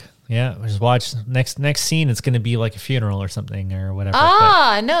 I'm like, just watch next scene. It's going to be like a funeral or something or whatever.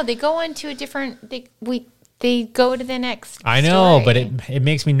 No, they go on to a different, they go to the next I know, but it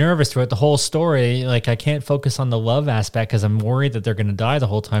makes me nervous throughout the whole story. Like I can't focus on the love aspect because I'm worried that they're going to die the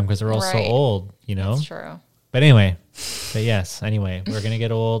whole time because they're all so old, That's true. But anyway, we're going to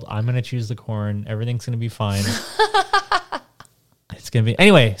get old. I'm going to choose the corn. Everything's going to be fine. It's going to be...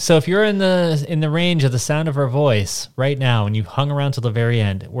 Anyway, so if you're in the range of the sound of our voice right now and you've hung around till the very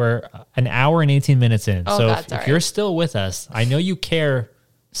end, we're an hour and 18 minutes in. If you're still with us, I know you care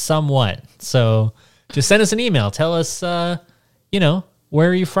somewhat. So just send us an email. Tell us, where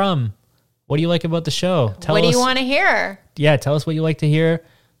are you from? What do you like about the show? What do you want to hear? Yeah, tell us what you like to hear.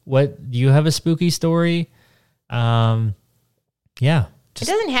 Do you have a spooky story? It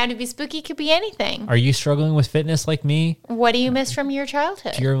doesn't have to be spooky. It could be anything. Are you struggling with fitness like me? What do you miss from your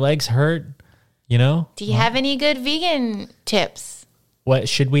childhood? Do your legs hurt? Do you have any good vegan tips? What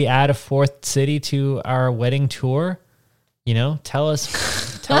should we add a fourth city to our wedding tour? Tell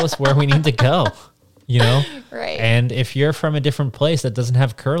us where we need to go. Right. And if you're from a different place that doesn't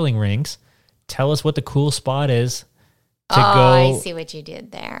have curling rinks, tell us what the cool spot is. I see what you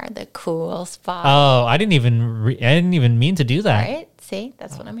did there. The cool spot. Oh, I didn't even mean to do that. Right? See,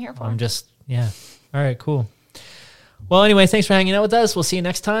 that's what I'm here for. I'm just, All right, cool. Well, anyway, thanks for hanging out with us. We'll see you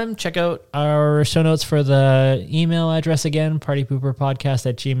next time. Check out our show notes for the email address again,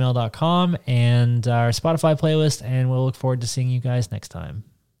 partypooperpodcast@gmail.com, and our Spotify playlist, and we'll look forward to seeing you guys next time.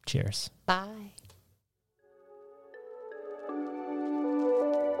 Cheers. Bye.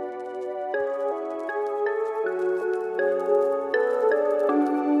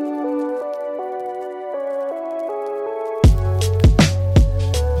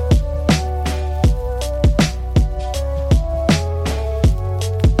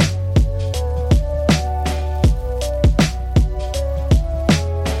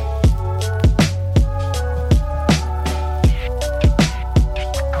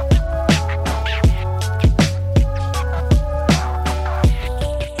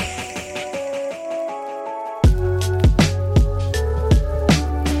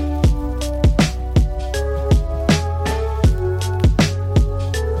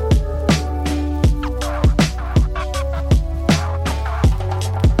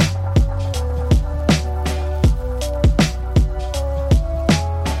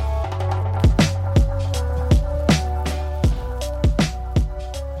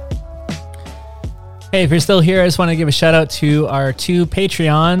 Hey, if you're still here, I just want to give a shout out to our 2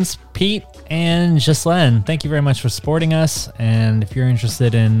 Patreons, Pete and Ghislaine. Thank you very much for supporting us. And if you're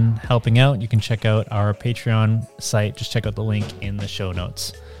interested in helping out, you can check out our Patreon site. Just check out the link in the show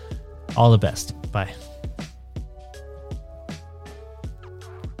notes. All the best. Bye.